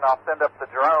raining, I'll send up the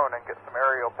drone and get some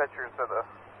aerial pictures of the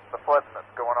flooding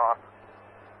that's going on.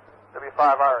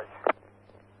 W5RH.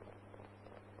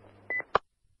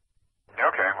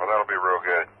 Okay, well, that'll be real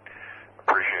good.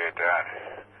 Appreciate that.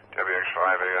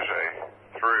 WX5ASA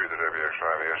through the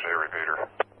WX5ASA repeater.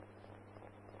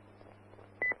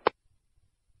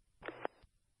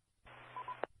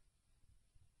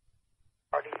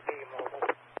 RDP mobile.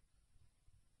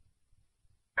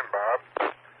 And Bob,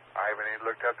 I haven't even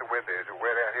looked out the window. Is it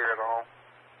wet out here at all?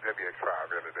 WX5,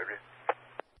 W.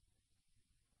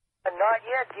 Not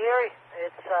yet, Gary.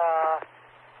 It's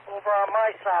over on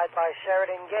my side by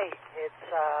Sheridan Gate. It's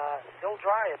still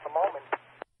dry at the moment.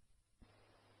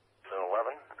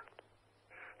 11.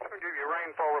 Let me give you a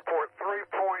rainfall report 3.03,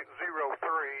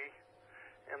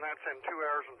 and that's in 2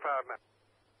 hours and 5 minutes.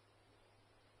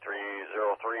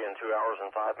 3:03 in 2 hours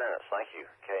and 5 minutes. Thank you.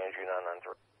 KNG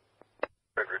 993.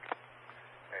 Frederick.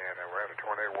 And we're having a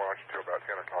tornado watch until about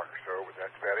 10 o'clock or so, but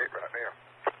that's about it right now.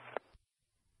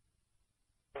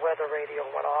 Weather radio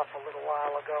went off a little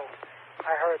while ago.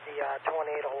 I heard the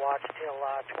tornado watch till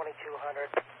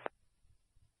 2200.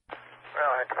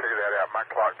 Well, I have to figure that out. My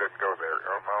clock doesn't go there. It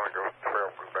only goes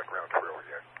 12, goes back around 12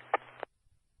 yet.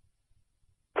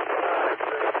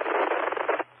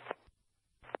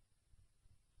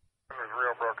 It was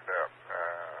real broken up. I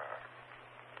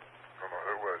don't know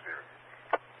who it was even.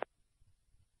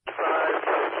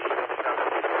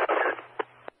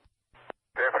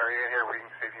 Stephen, are you in here? We can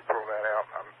see if you pull that out.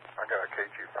 I got a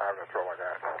KG5, that's all I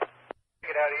got.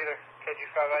 Get out either.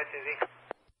 KG5ICZ.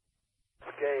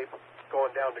 Gabe,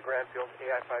 going down to Grandfield,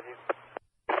 AI5U.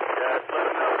 Yeah, let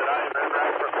them know that I am en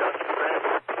route from Dustin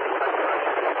Grandfield.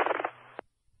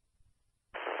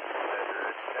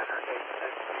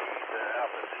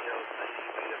 Altus EOC,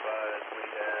 be advised we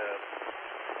have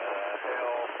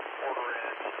hail 1/4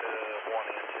 inch to 1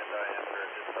 inch in diameter at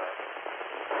this time.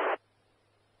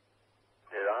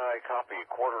 Did I copy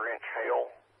 1/4 inch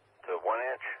hail to 1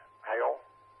 inch hail?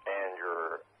 And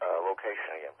your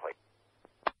location again, please.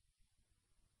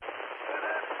 And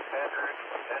that's Hedrick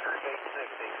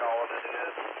 860, calling it in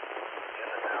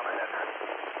the town of Hedrick.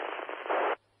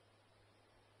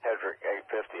 Hedrick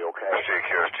 850, okay.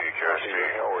 QST.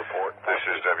 Report. This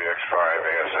is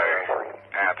WX5ASA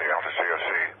at the Altus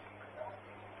EOC.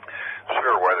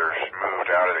 Severe weather's moved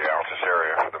out of the Altus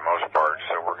area for the most part,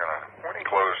 so we're going to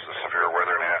close the severe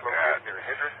weather net at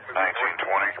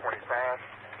 1920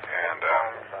 and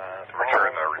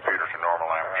return the repeater to normal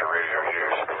amateur radio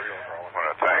use. I want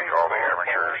to thank all the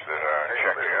amateurs that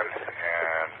checked in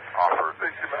and offered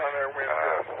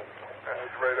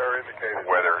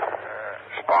weather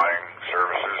spotting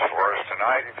services for us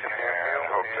tonight, and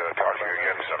hope to talk to you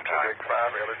again sometime.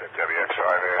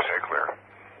 WX5ASA clear.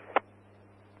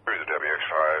 Through the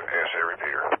WX5ASA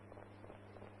repeater.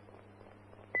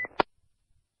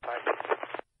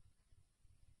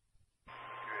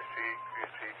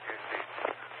 QST.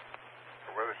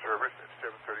 The Weather Service at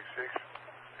 7:36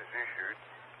 has issued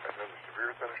another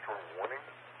severe thunderstorm warning.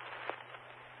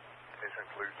 This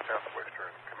includes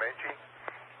southwestern Comanche,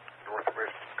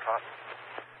 northwest Cotton,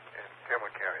 and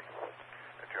Tillman County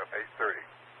until 8:30.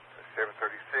 At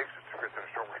 7:36, the severe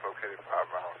thunderstorm was located 5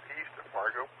 miles east of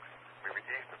Fargo, moving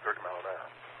east at 30 miles an hour.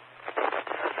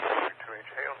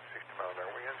 2-inch hail and 60 mile an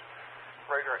hour winds.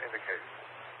 Radar indicated.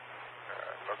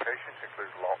 Locations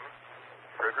include Lawton,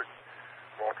 Frederick,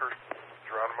 Walters,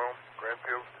 Geronimo,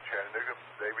 Grandfield, Chattanooga,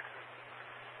 Davidson,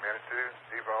 Manitou,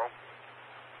 Devon,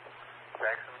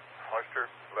 Jackson, Hollister,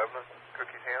 Lebanon,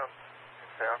 Cookietown, and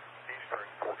southeastern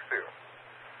Fort Sill.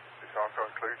 This also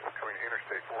includes between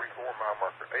Interstate 44, mile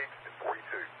marker 8 and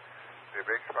 42.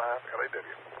 WX5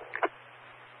 LAW.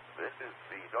 This is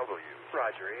CW.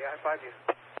 Roger, AI5U.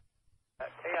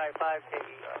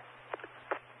 AI5KE.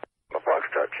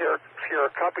 Foxtrot Sierra,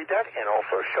 copy that, and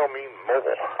also show me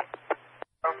mobile.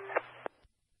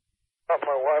 Up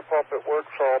my wife off at work,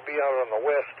 so I'll be out on the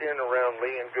west end around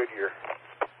Lee and Goodyear.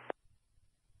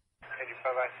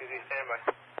 KG5ICZ, standby.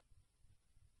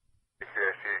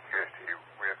 KST,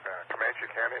 with Comanche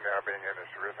County now being in a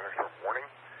severe thunderstorm warning,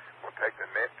 we'll take the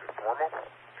net to formal.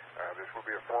 This will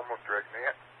be a formal direct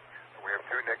net. We have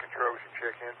 2 net controls you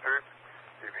check into.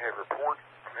 If you have a report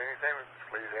on anything,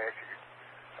 please ask you.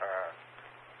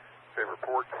 Say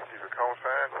report, give a call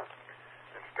sign, and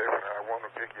Stephen and I want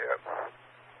to pick you up,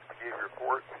 give you a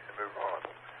report, and move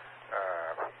on.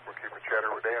 We'll keep a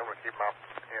chatter down, we'll keep my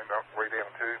hand up way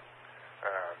down too.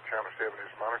 Channel 7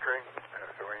 is monitoring,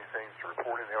 so anything that's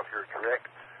reporting, they'll hear it direct,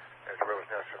 as well as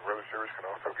National Weather Service can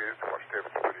also get it to what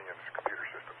Stephen's putting in his computer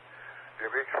system.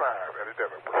 WX5 at a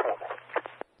demo, we're formal.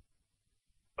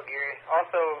 Gary,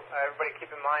 also, everybody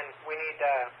keep in mind, we need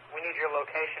your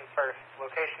location first.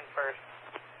 Location first,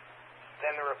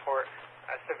 then the report.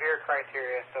 Severe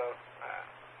criteria, so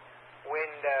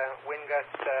wind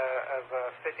gusts of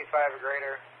 55 or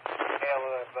greater, hail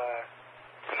of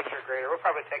east or greater. We'll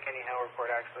probably take any hail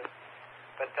report, actually.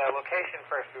 But location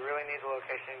first. We really need the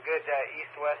location. Good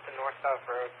east, west, and north-south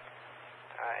roads,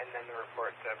 and then the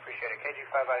report. Appreciate it.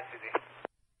 KG5ICZ.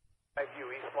 Thank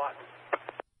you, East Lawton.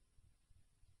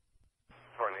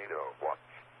 Tornado watch.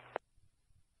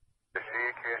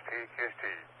 KST.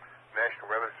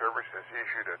 National Weather Service has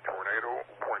issued a tornado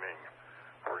warning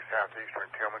for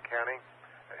southeastern Tillman County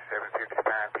at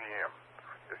 7:55 p.m.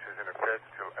 This is in effect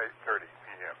until 8:30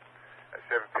 p.m. At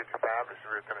 7:55, a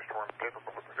severe thunderstorm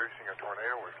capable of producing a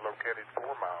tornado is located 4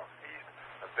 miles east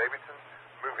of Davidson,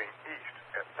 moving east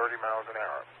at 30 miles an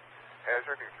hour.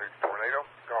 Hazard includes tornado,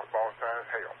 golf ball size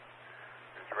hail.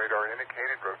 This radar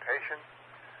indicated rotation.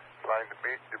 Flying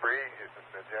debris is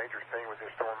the dangerous thing with this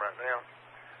storm right now.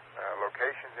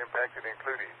 Locations impacted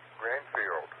including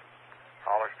Grandfield,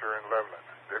 Hollister, and Loveland.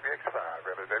 WX5,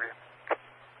 LW.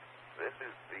 This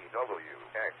is the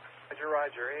WX.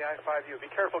 Roger, AI5U. Be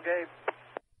careful, Gabe.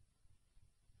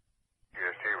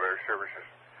 UST Weather Services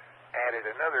added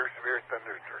another severe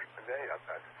thunderstorm today.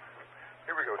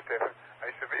 Here we go, Stephen.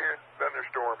 A severe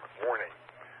thunderstorm warning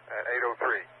at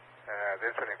 8:03.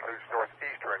 This one includes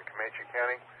northeastern Comanche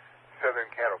County, southern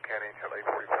Cattle County until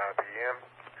 8:45 p.m.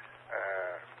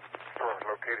 Storm is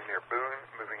located near Boone,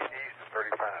 moving east at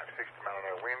 35,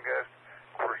 60-mile-an-hour wind gust,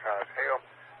 quarter-size hail.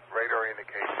 Radar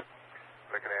indicates.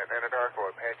 Looking at Anadarko,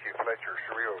 Apache, Fletcher,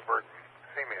 Cerrillo, Burton,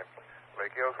 Cement,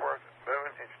 Lake Ellsworth, Boone,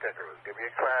 and Stecker.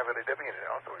 WX5 LAW, and it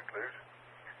also includes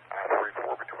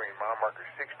I-44 between mile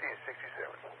markers 60 and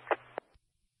 67.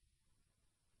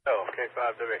 Oh,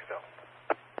 K5 WXL.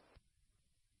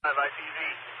 5 ICZ,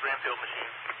 Grandfield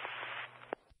machine.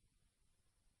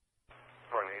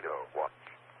 Tornado watch.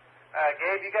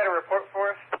 Gabe, you got a report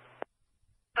for us?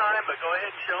 Time, but go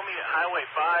ahead and show me at Highway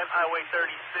 5, Highway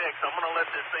 36. I'm going to let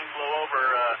this thing blow over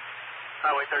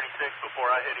Highway 36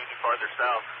 before I head any farther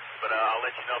south, but I'll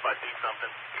let you know if I see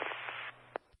something.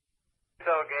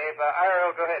 So, Gabe,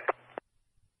 IRL, go ahead.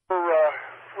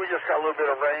 We just got a little bit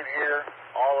of rain here.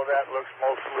 All of that looks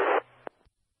mostly,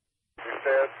 we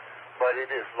said, but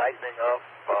it is lightening up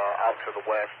out to the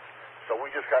west. So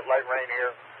we just got light rain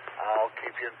here. I'll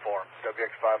keep you informed.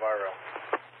 WX5 IRL.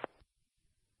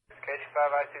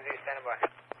 KG5ICZ, standing by.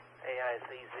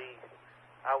 AICZ,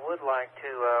 I would like to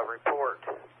report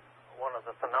one of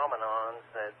the phenomenons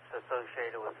that's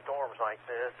associated with storms like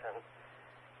this, and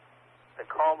the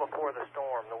calm before the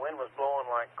storm. The wind was blowing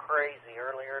like crazy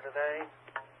earlier today,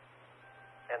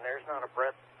 and there is not a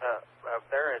breath of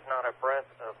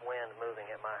wind moving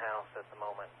at my house at the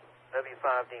moment.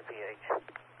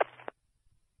 W5DPH.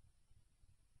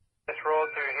 Just rolled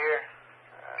through here.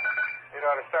 It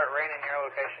ought to start raining in your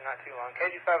location not too long.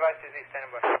 KG5ICZ,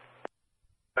 standing by.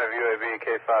 UAV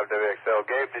K5 WXL.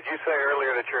 Gabe, did you say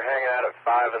earlier that you're hanging out at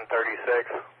 5 and 36?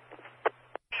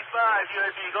 K5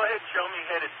 UAV, go ahead and show me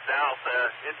headed south.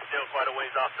 It's still quite a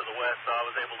ways off to the west, so I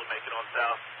was able to make it on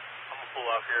south. I'm going to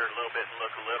pull off here a little bit and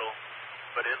look a little,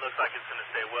 but it looks like it's going to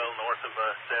stay well north of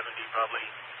 70, probably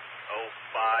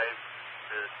 5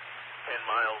 to 10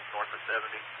 miles north of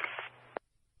 70.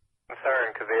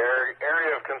 Concern, because the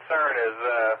area of concern is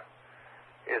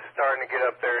starting to get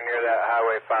up there near that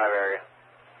Highway 5 area.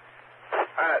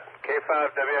 All right,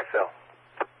 K5 WXL.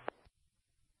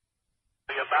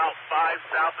 About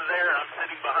 5 south of there, I'm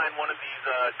sitting behind one of these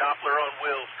Doppler on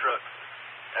wheels trucks.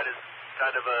 That is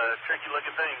kind of a tricky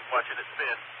looking thing, watching it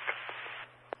spin.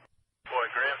 Boy,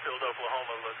 Grandfield,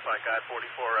 Oklahoma looks like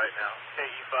I-44 right now.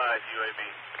 KE5 UAV.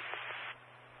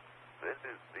 This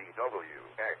is the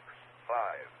WX5LAW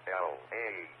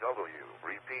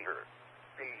repeater.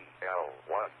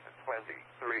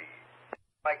 CL123.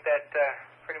 Like that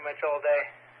pretty much all day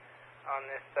on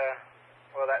this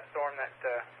Well, that storm that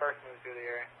first moved through the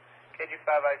area.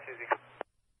 KG5I Susie.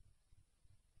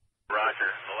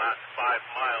 Roger. The last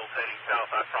 5 miles heading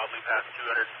south, I probably passed 250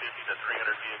 to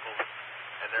 300 vehicles,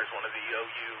 and there's one of the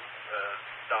OU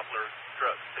Doppler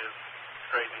trucks too. It's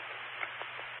crazy.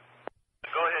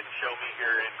 Go ahead and show me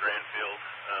here in Granfield.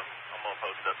 I'm going to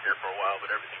post up here for a while, but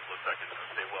everything looks like it's going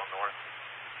to stay well north.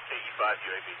 KE5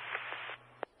 UAV.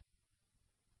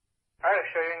 All right,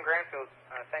 I'll show you in Granfield.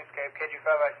 Thanks, Gabe.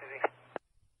 KG5I Susie.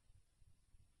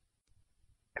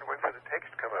 And wait for the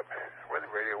text to come up. Weather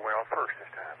radio went off first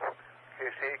this time.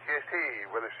 KST,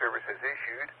 Weather Service has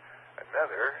issued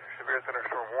another severe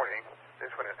thunderstorm warning,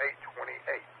 this one at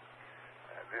 8:28.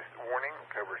 This warning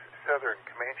covers southern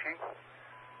Comanche,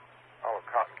 all of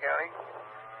Cotton County,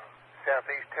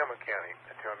 southeast Tillman County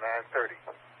until 9:30.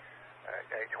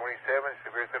 8:27,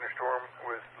 severe thunderstorm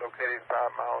was located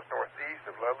 5 miles northeast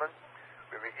of Loveland,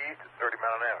 moving east at 30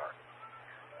 miles an hour.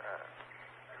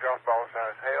 Golf ball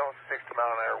size hail, 60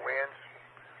 mile an hour winds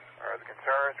are the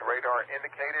concerns. Radar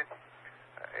indicated.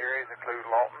 Areas include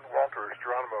Lawton, Walters,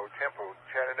 Geronimo, Temple,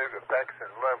 Chattanooga, Paxton,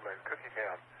 Loveland,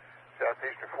 Cookietown,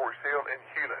 southeastern Fort Sill, and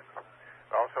Hewlett.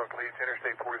 It also includes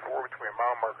Interstate 44 between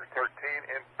mile markers 13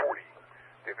 and 40.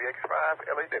 WX5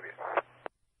 LAW.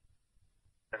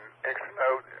 An extra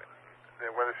note,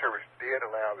 the Weather Service did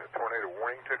allow the tornado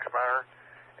warning to expire,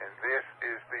 and this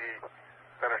is the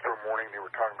thunderstorm warning they were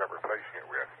talking about replacing it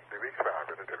with. WX5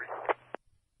 LAW.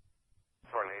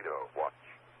 Tornado watch.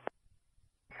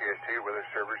 KST Weather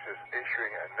Service is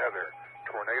issuing another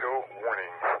tornado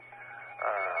warning.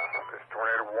 This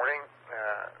tornado warning,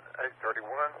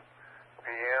 8:31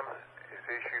 p.m. is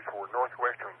issued for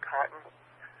northwestern Cotton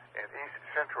and east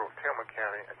central Tillman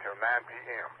County until 9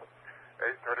 p.m.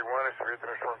 8:31, a severe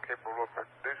thunderstorm capable of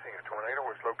producing a tornado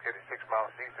was located 6 miles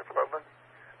east of Loveland,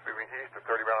 moving east at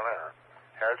 30 miles an hour.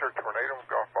 Hazard tornado,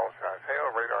 golf ball size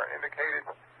hail, radar indicated.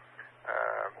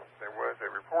 There was a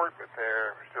report, but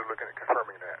they're still looking at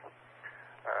confirming that.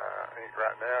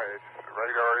 Right now, it's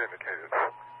radar indicated.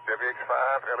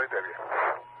 WX5 LAW.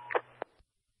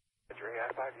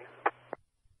 I-5 you.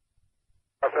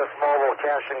 SS Mobile,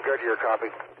 Cash and Goodyear, copy.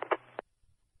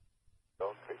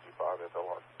 KG5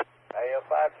 SL1.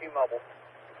 AL5 Q-Mobile.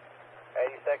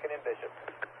 82nd and Bishop.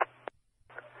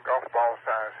 Golf ball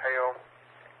size hail,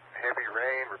 heavy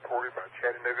rain reported by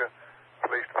Chattanooga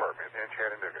Police Department in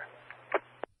Chattanooga.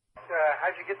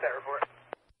 How'd you get that report?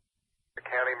 The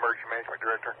County Emergency Management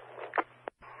Director.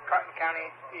 Cotton County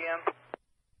EM.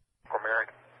 Mary.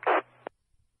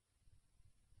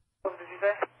 What did you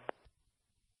say?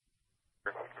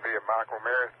 Via Michael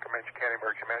Merritt, Comanche County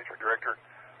Emergency Management Director,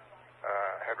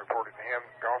 had reported to him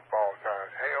golf ball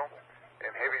size hail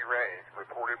and heavy rain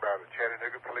reported by the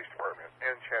Chattanooga Police Department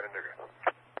in Chattanooga.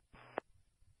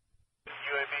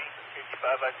 UAV,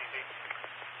 KG5ICZ.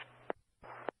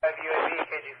 UAV,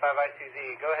 KG5ICZ.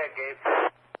 Go ahead, Gabe.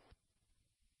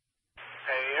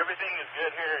 Hey, everything is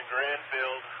good here in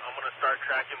Granfield. I'm going to start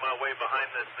tracking my way behind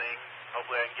this thing.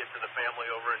 Hopefully I can get to the family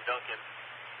over in Duncan.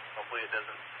 Hopefully it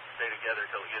doesn't stay together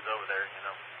till it gets over there, you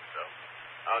know. So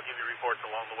I'll give you reports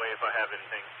along the way if I have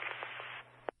anything.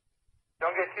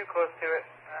 Don't get too close to it.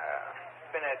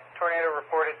 It's been a tornado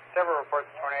reported, several reports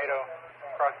of tornado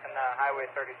crossing Highway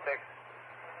 36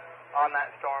 on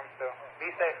that storm. So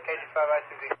be safe,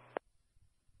 KG5ICZ.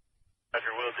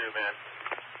 Roger, will do, man.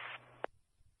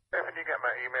 Stephen, you got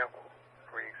my email?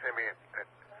 Where you can send me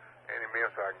an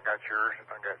email so I got yours.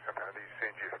 I got something I need to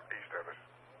send you from east of us.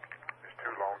 It's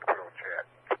too long to put on chat.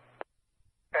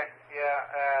 Okay,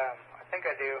 yeah, I think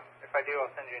I do. If I do,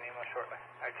 I'll send you an email shortly.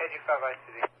 All right,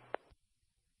 KG5ICZ.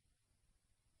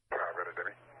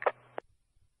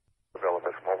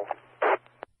 Development Mobile.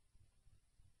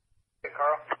 Hey,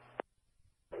 Carl.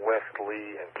 West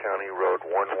Lee and County Road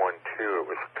 112. It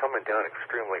was coming down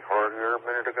extremely hard here a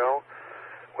minute ago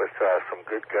with some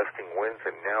good gusting winds,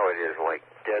 and now it is like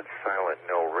dead silent.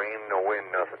 No rain, no wind,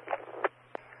 nothing.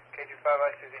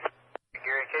 KG5ICZ.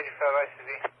 Gary,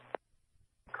 KG5ICZ.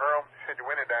 Carl, you said the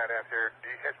wind had died out there. Do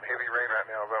you have some heavy rain right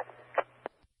now, though?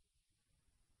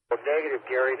 Well, negative,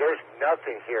 Gary. There's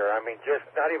nothing here. I mean, just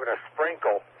not even a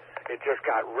sprinkle. It just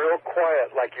got real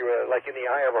quiet, like you were like in the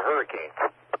eye of a hurricane.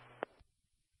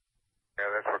 Yeah,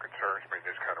 that's what concerns me,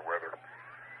 this kind of weather.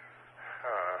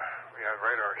 Yeah,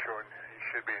 radar showing you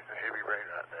should be in some heavy rain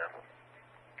right now.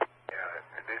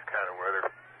 Yeah, in this kind of weather,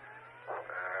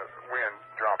 wind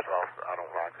drops off. I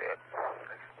don't like that.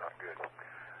 It's not good.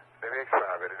 WX5,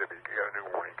 you got a new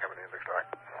warning coming in, looks like.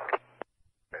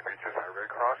 Maybe it's just our Red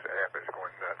Cross app is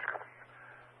going nuts.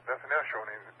 Nothing else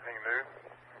showing anything new.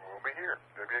 We'll be here.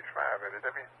 WX5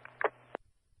 LAW.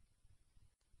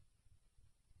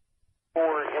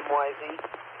 4 4MYZ.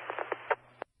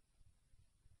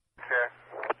 Okay.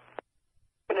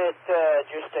 Looking at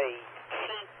just a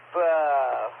cheap,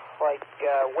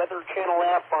 Weather Channel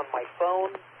app on my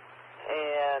phone,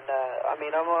 and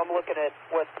I'm looking at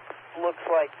what looks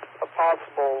like a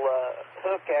possible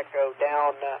hook echo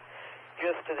down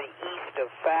just to the east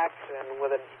of Faxon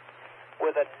with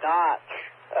a notch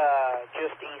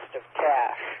just east of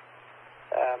Cache.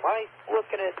 Am I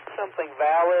looking at something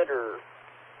valid, or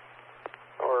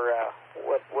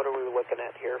what are we looking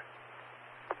at here?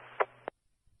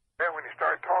 Yeah, when you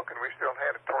started talking, we still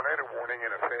had a tornado warning in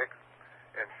effect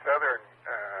in southern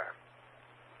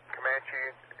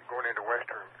Comanche going into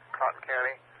western Cotton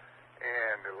County,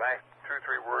 and the last 2 or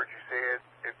 3 words you said,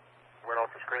 it went off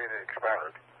the screen and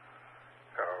expired.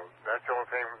 So that's the only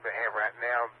thing they have right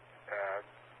now.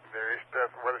 There is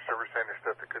stuff, Weather Service saying there's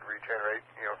stuff that could regenerate,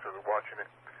 so they're watching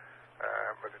it.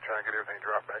 But they're trying to get everything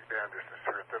dropped back down just to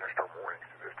severe thunderstorm warnings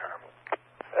at this time.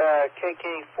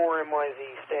 KK4MYZ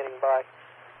standing by.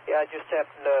 Yeah, I just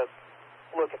happened to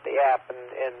look at the app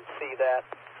and see that.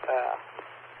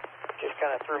 Just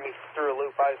kind of threw me through a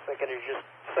loop. I was thinking it's just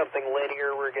something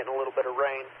linear. We're getting a little bit of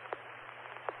rain.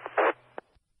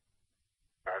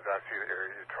 As I see the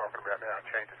area you're talking about now, I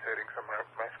changed the settings on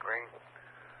my screen.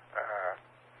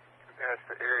 That's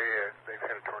the area they've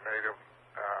had a tornado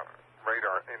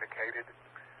radar indicated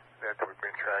that we've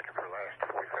been tracking for the last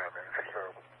 45 minutes or so.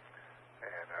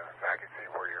 And I can see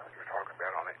where you're talking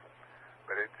about on it.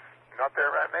 But it's not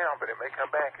there right now, but it may come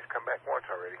back. It's come back once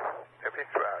already.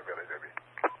 WX5 LAW.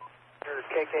 Here's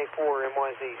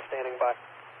KK4MYZ standing by.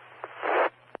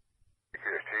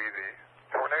 KST, the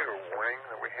tornado warning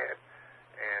that we had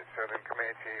in southern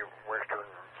Comanche, western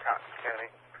Cotton County,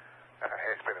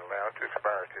 has been allowed to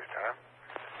expire at this time.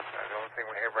 The only thing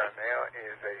we have right now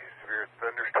is a severe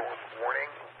thunderstorm warning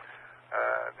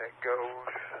that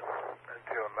goes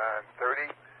until 9:30,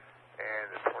 and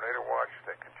the tornado watch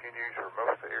that continues for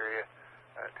most of the area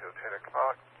until 10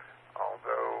 o'clock,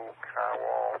 although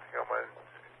Kiowa, Tillman,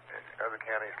 and other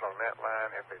counties along that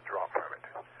line have been dropped from it.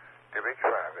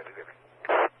 WX5 LAW.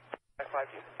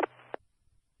 Thank you.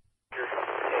 Here's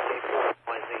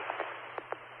KK4MYZ.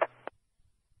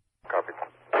 Copy.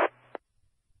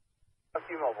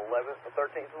 Mobile 11th to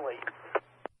 13th and lead.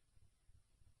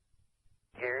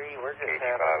 Gary, we're just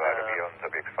KC5 having on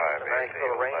WX5 a nice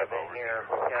little rain event here.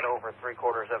 We got over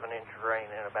 3/4 of an inch of rain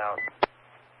in about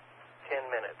 10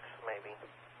 minutes, maybe,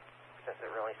 since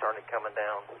it really started coming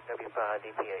down. W5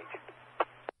 DPH.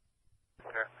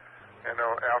 Yeah. I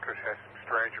know Altus has some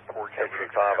strange reports.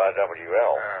 KC5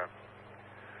 IWL.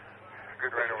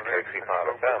 Good rain over there.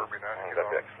 KC5 FM on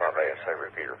WX5ASA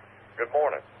repeater. Good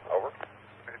morning. Over.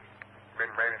 Been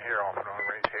raining here off and on.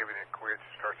 Rain's heavy and it quits.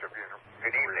 Starts up again.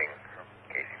 Good evening.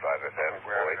 KC5 FM.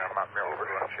 I might mail over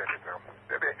and check it though.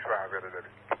 WX5 LAW.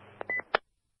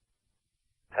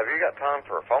 Have you got time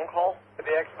for a phone call?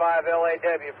 WX5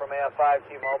 LAW from AF5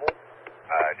 T-Mobile.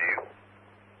 I do.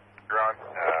 You're on.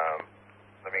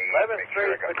 Let me 11th make sure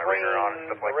I Street got my between radar on and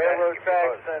stuff like the railroad that.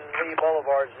 tracks and Lee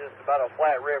Boulevard is just about a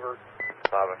flat river.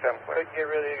 5 FM clear. Couldn't get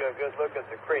really a good look at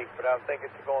the creek, but I think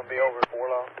it's going to be over before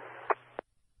long.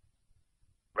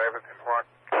 11th and what?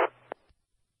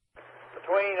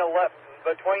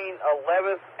 Between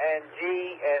 11th and G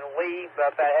and Lee,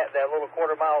 about that little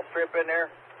quarter-mile strip in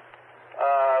there,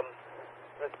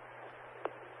 it's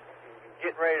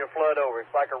getting ready to flood over.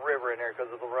 It's like a river in there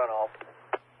because of the runoff.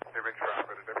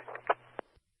 WX5 LAW.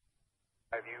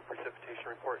 View precipitation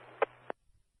report.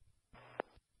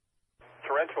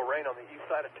 Torrential rain on the east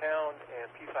side of town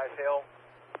and pea-sized hail,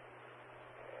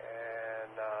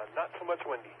 and not so much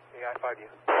windy. AI5U.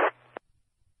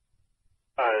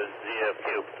 ZFQ.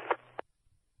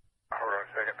 Hold on a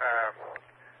second.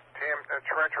 Tim,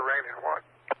 torrential rain and what?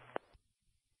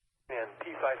 And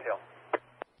pea-sized hail.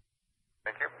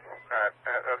 Thank you.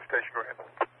 Other station, go ahead.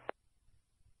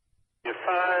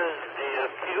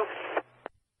 ZFQ.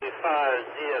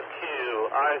 5ZFQ,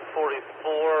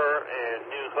 I-44 and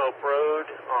New Hope Road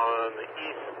on the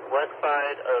east-west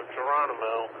side of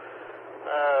Geronimo.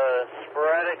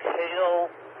 Sporadic hail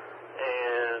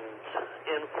and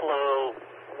inflow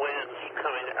winds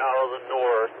coming out of the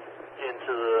north into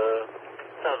the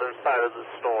southern side of the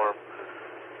storm.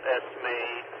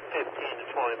 Estimate 15 to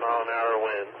 20 mile an hour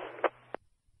winds.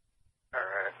 All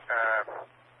right.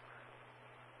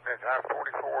 That's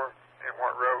I-44 and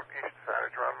what road? East side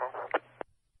of Geronimo?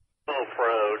 Wolf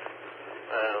Road.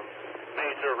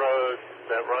 Major road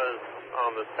that runs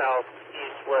on the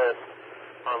southeast-west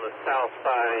on the south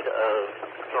side of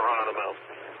Geronimo.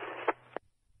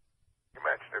 You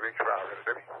match WX5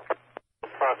 LAW.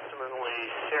 Approximately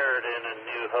Sheridan and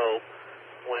New Hope.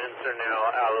 Winds are now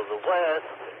out of the west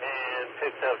and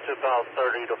picked up to about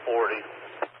 30 to 40.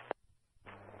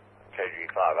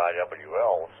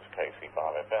 KG5IWL, this is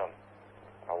KC5FM.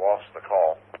 I lost the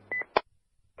call.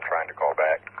 I'm trying to call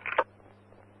back.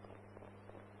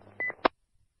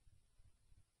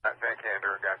 Thank you,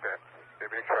 Andrew. Got that.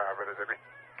 WX5ASA.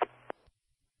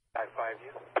 I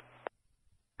 5U.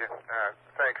 Yeah,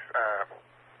 thanks,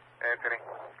 Anthony.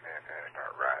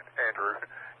 All right. Andrew.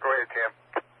 Go ahead, Tim.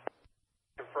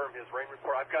 Confirm his rain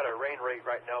report. I've got a rain rate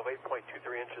right now of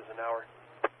 8.23 inches an hour.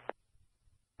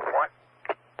 What?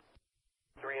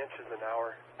 3 inches an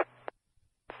hour.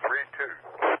 3-2.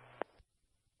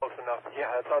 Close enough.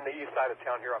 Yeah, it's on the east side of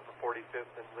town here off of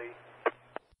 45th and Lee.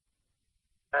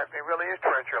 It really is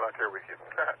torrential out there with you.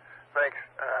 Thanks,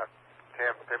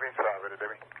 Tim.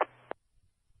 WX5ASA.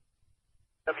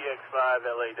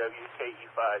 WX5LAW,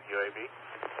 KG5UAB.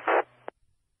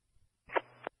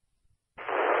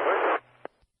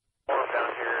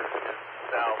 Down here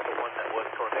south, the one that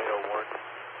was tornado warned,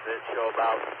 that show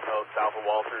about south of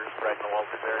Walters, right in the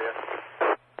Walters area.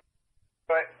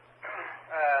 But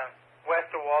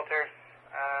west of Walters,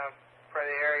 for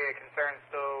the area concerned,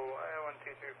 still 1,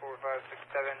 2, 3, 4, 5,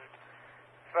 6, 7,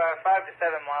 5 to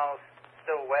 7 miles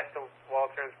still west of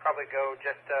Walters. Probably go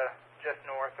just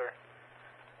north or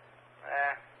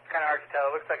it's kind of hard to tell.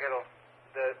 It looks like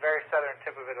the very southern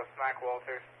tip of it will smack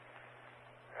Walters.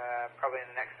 Probably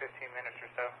in the next 15 minutes or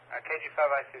so.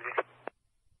 KG5ICZ.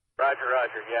 Roger.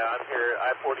 Yeah, I'm here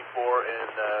at I-44 in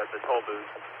the toll booth,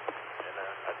 and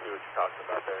I see what you're talking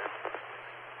about there.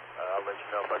 I'll let you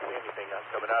know if I see anything that's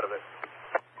coming out of it.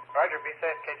 Roger, be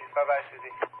safe. KG5ICZ.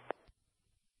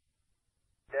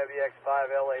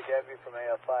 WX5LAW from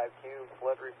AF5Q,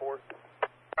 flood report.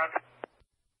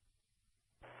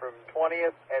 From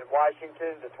 20th and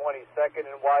Washington to 22nd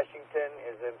in Washington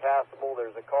is impassable.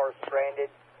 There's a car stranded.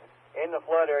 In the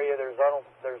flood area, there's no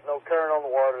current on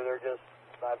the water.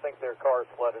 I think their car's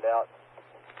flooded out.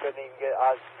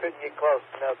 I couldn't get close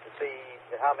enough to see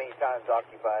how many times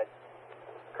occupied.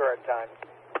 Current time.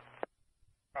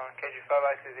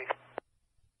 KG5ICZ.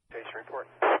 Station report.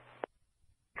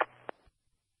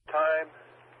 Time,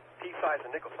 P-size and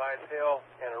nickel-size hail,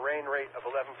 and a rain rate of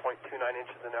 11.29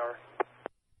 inches an hour.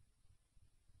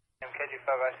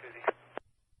 KG5ICZ.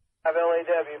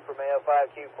 LAW from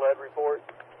AF5Q flood report.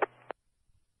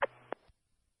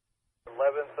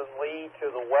 11th and Lee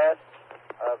to the west,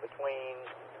 between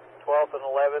 12th and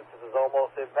 11th. This is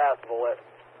almost impassable.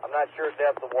 I'm not sure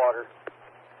depth of water.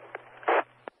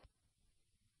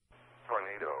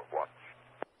 Tornado watch.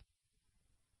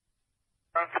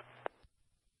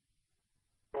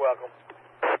 You're welcome.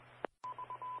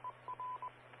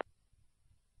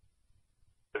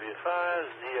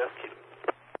 W5ZFQ.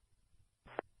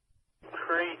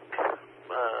 Creek,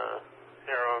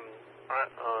 here on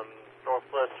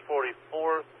Northwest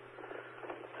 44th.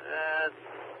 It's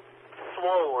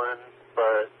swollen,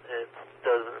 but it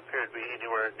doesn't appear to be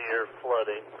anywhere near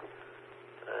flooding.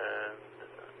 And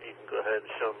you can go ahead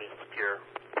and show me secure.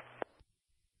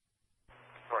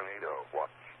 Tornado watch.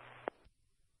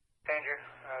 Danger.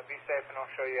 Be safe and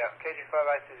I'll show you out.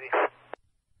 KG5ICZ.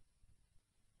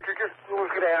 I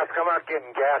was going to ask, I'm out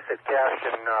getting gas at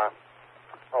Cashin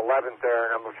 11th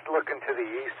there, and I'm looking to the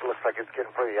east. It looks like it's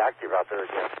getting pretty active out there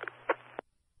again.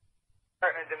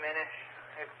 Starting to diminish.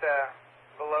 It's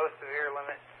below severe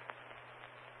limits.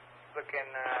 Looking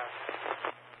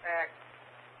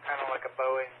kind of like a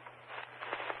Boeing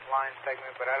line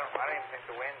segment, but I don't even think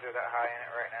the winds are that high in it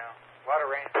right now. A lot of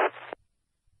rain.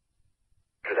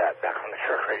 To that, back on the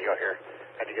short radio here.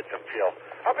 Had to get some feel.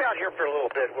 I'll be out here for a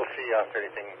little bit. We'll see if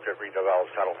anything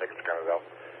redevelops. I don't think it's going to though.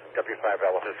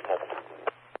 W5Altus mobile.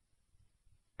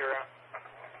 You're out.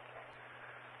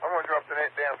 I'm going to drop the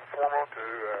net down from formal to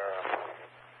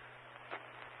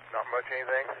not much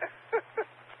anything.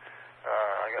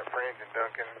 I got friends in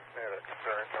Duncan that are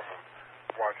concerned. I'm going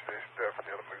to watch this stuff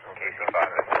until it moves on.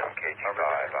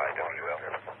 KG5IWL.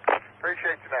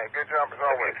 Appreciate tonight. Good job as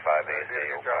always.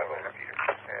 WX5ASA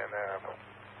 444.650 And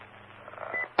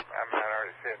I might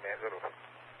already send that little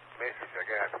message I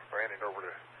got from Brandon over to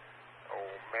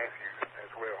old Matthew as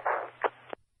well.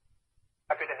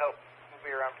 Happy to help. We'll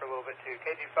be around for a little bit too.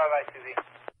 KG5ICZ. 5,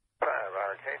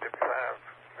 KW5.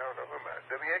 No,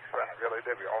 WX5,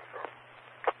 LAW also.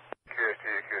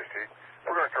 QST.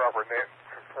 We're going to drop our net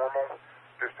from formal.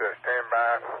 Just stand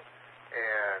by,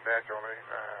 and that's only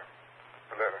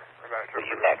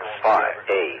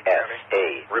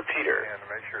WX5ASA repeater. And to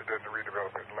make sure it doesn't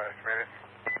redevelop at the last minute.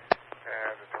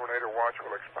 And the tornado watch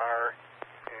will expire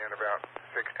in about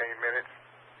 16 minutes,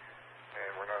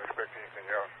 and we're not expecting anything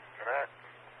else tonight.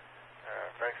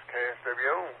 Thanks,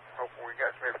 KSWO. Hope we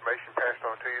got some information passed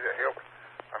on to you that helped.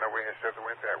 I know we had stuff that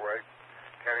went that way.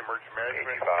 County Emergency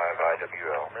Management.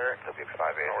 85IWL,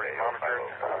 WX5ASA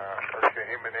 444.650 Appreciate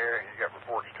him in there. He got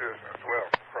reports to us as well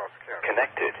across the county.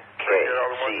 Connected.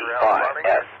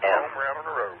 KC5SM. Around on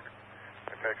the road.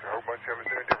 It takes a whole bunch of us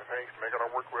doing different things to make it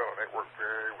all work well, and it worked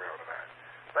very well tonight.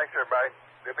 Thanks, everybody.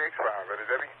 WX5, that is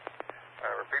Debbie.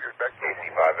 Repeaters back to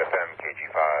KC5FM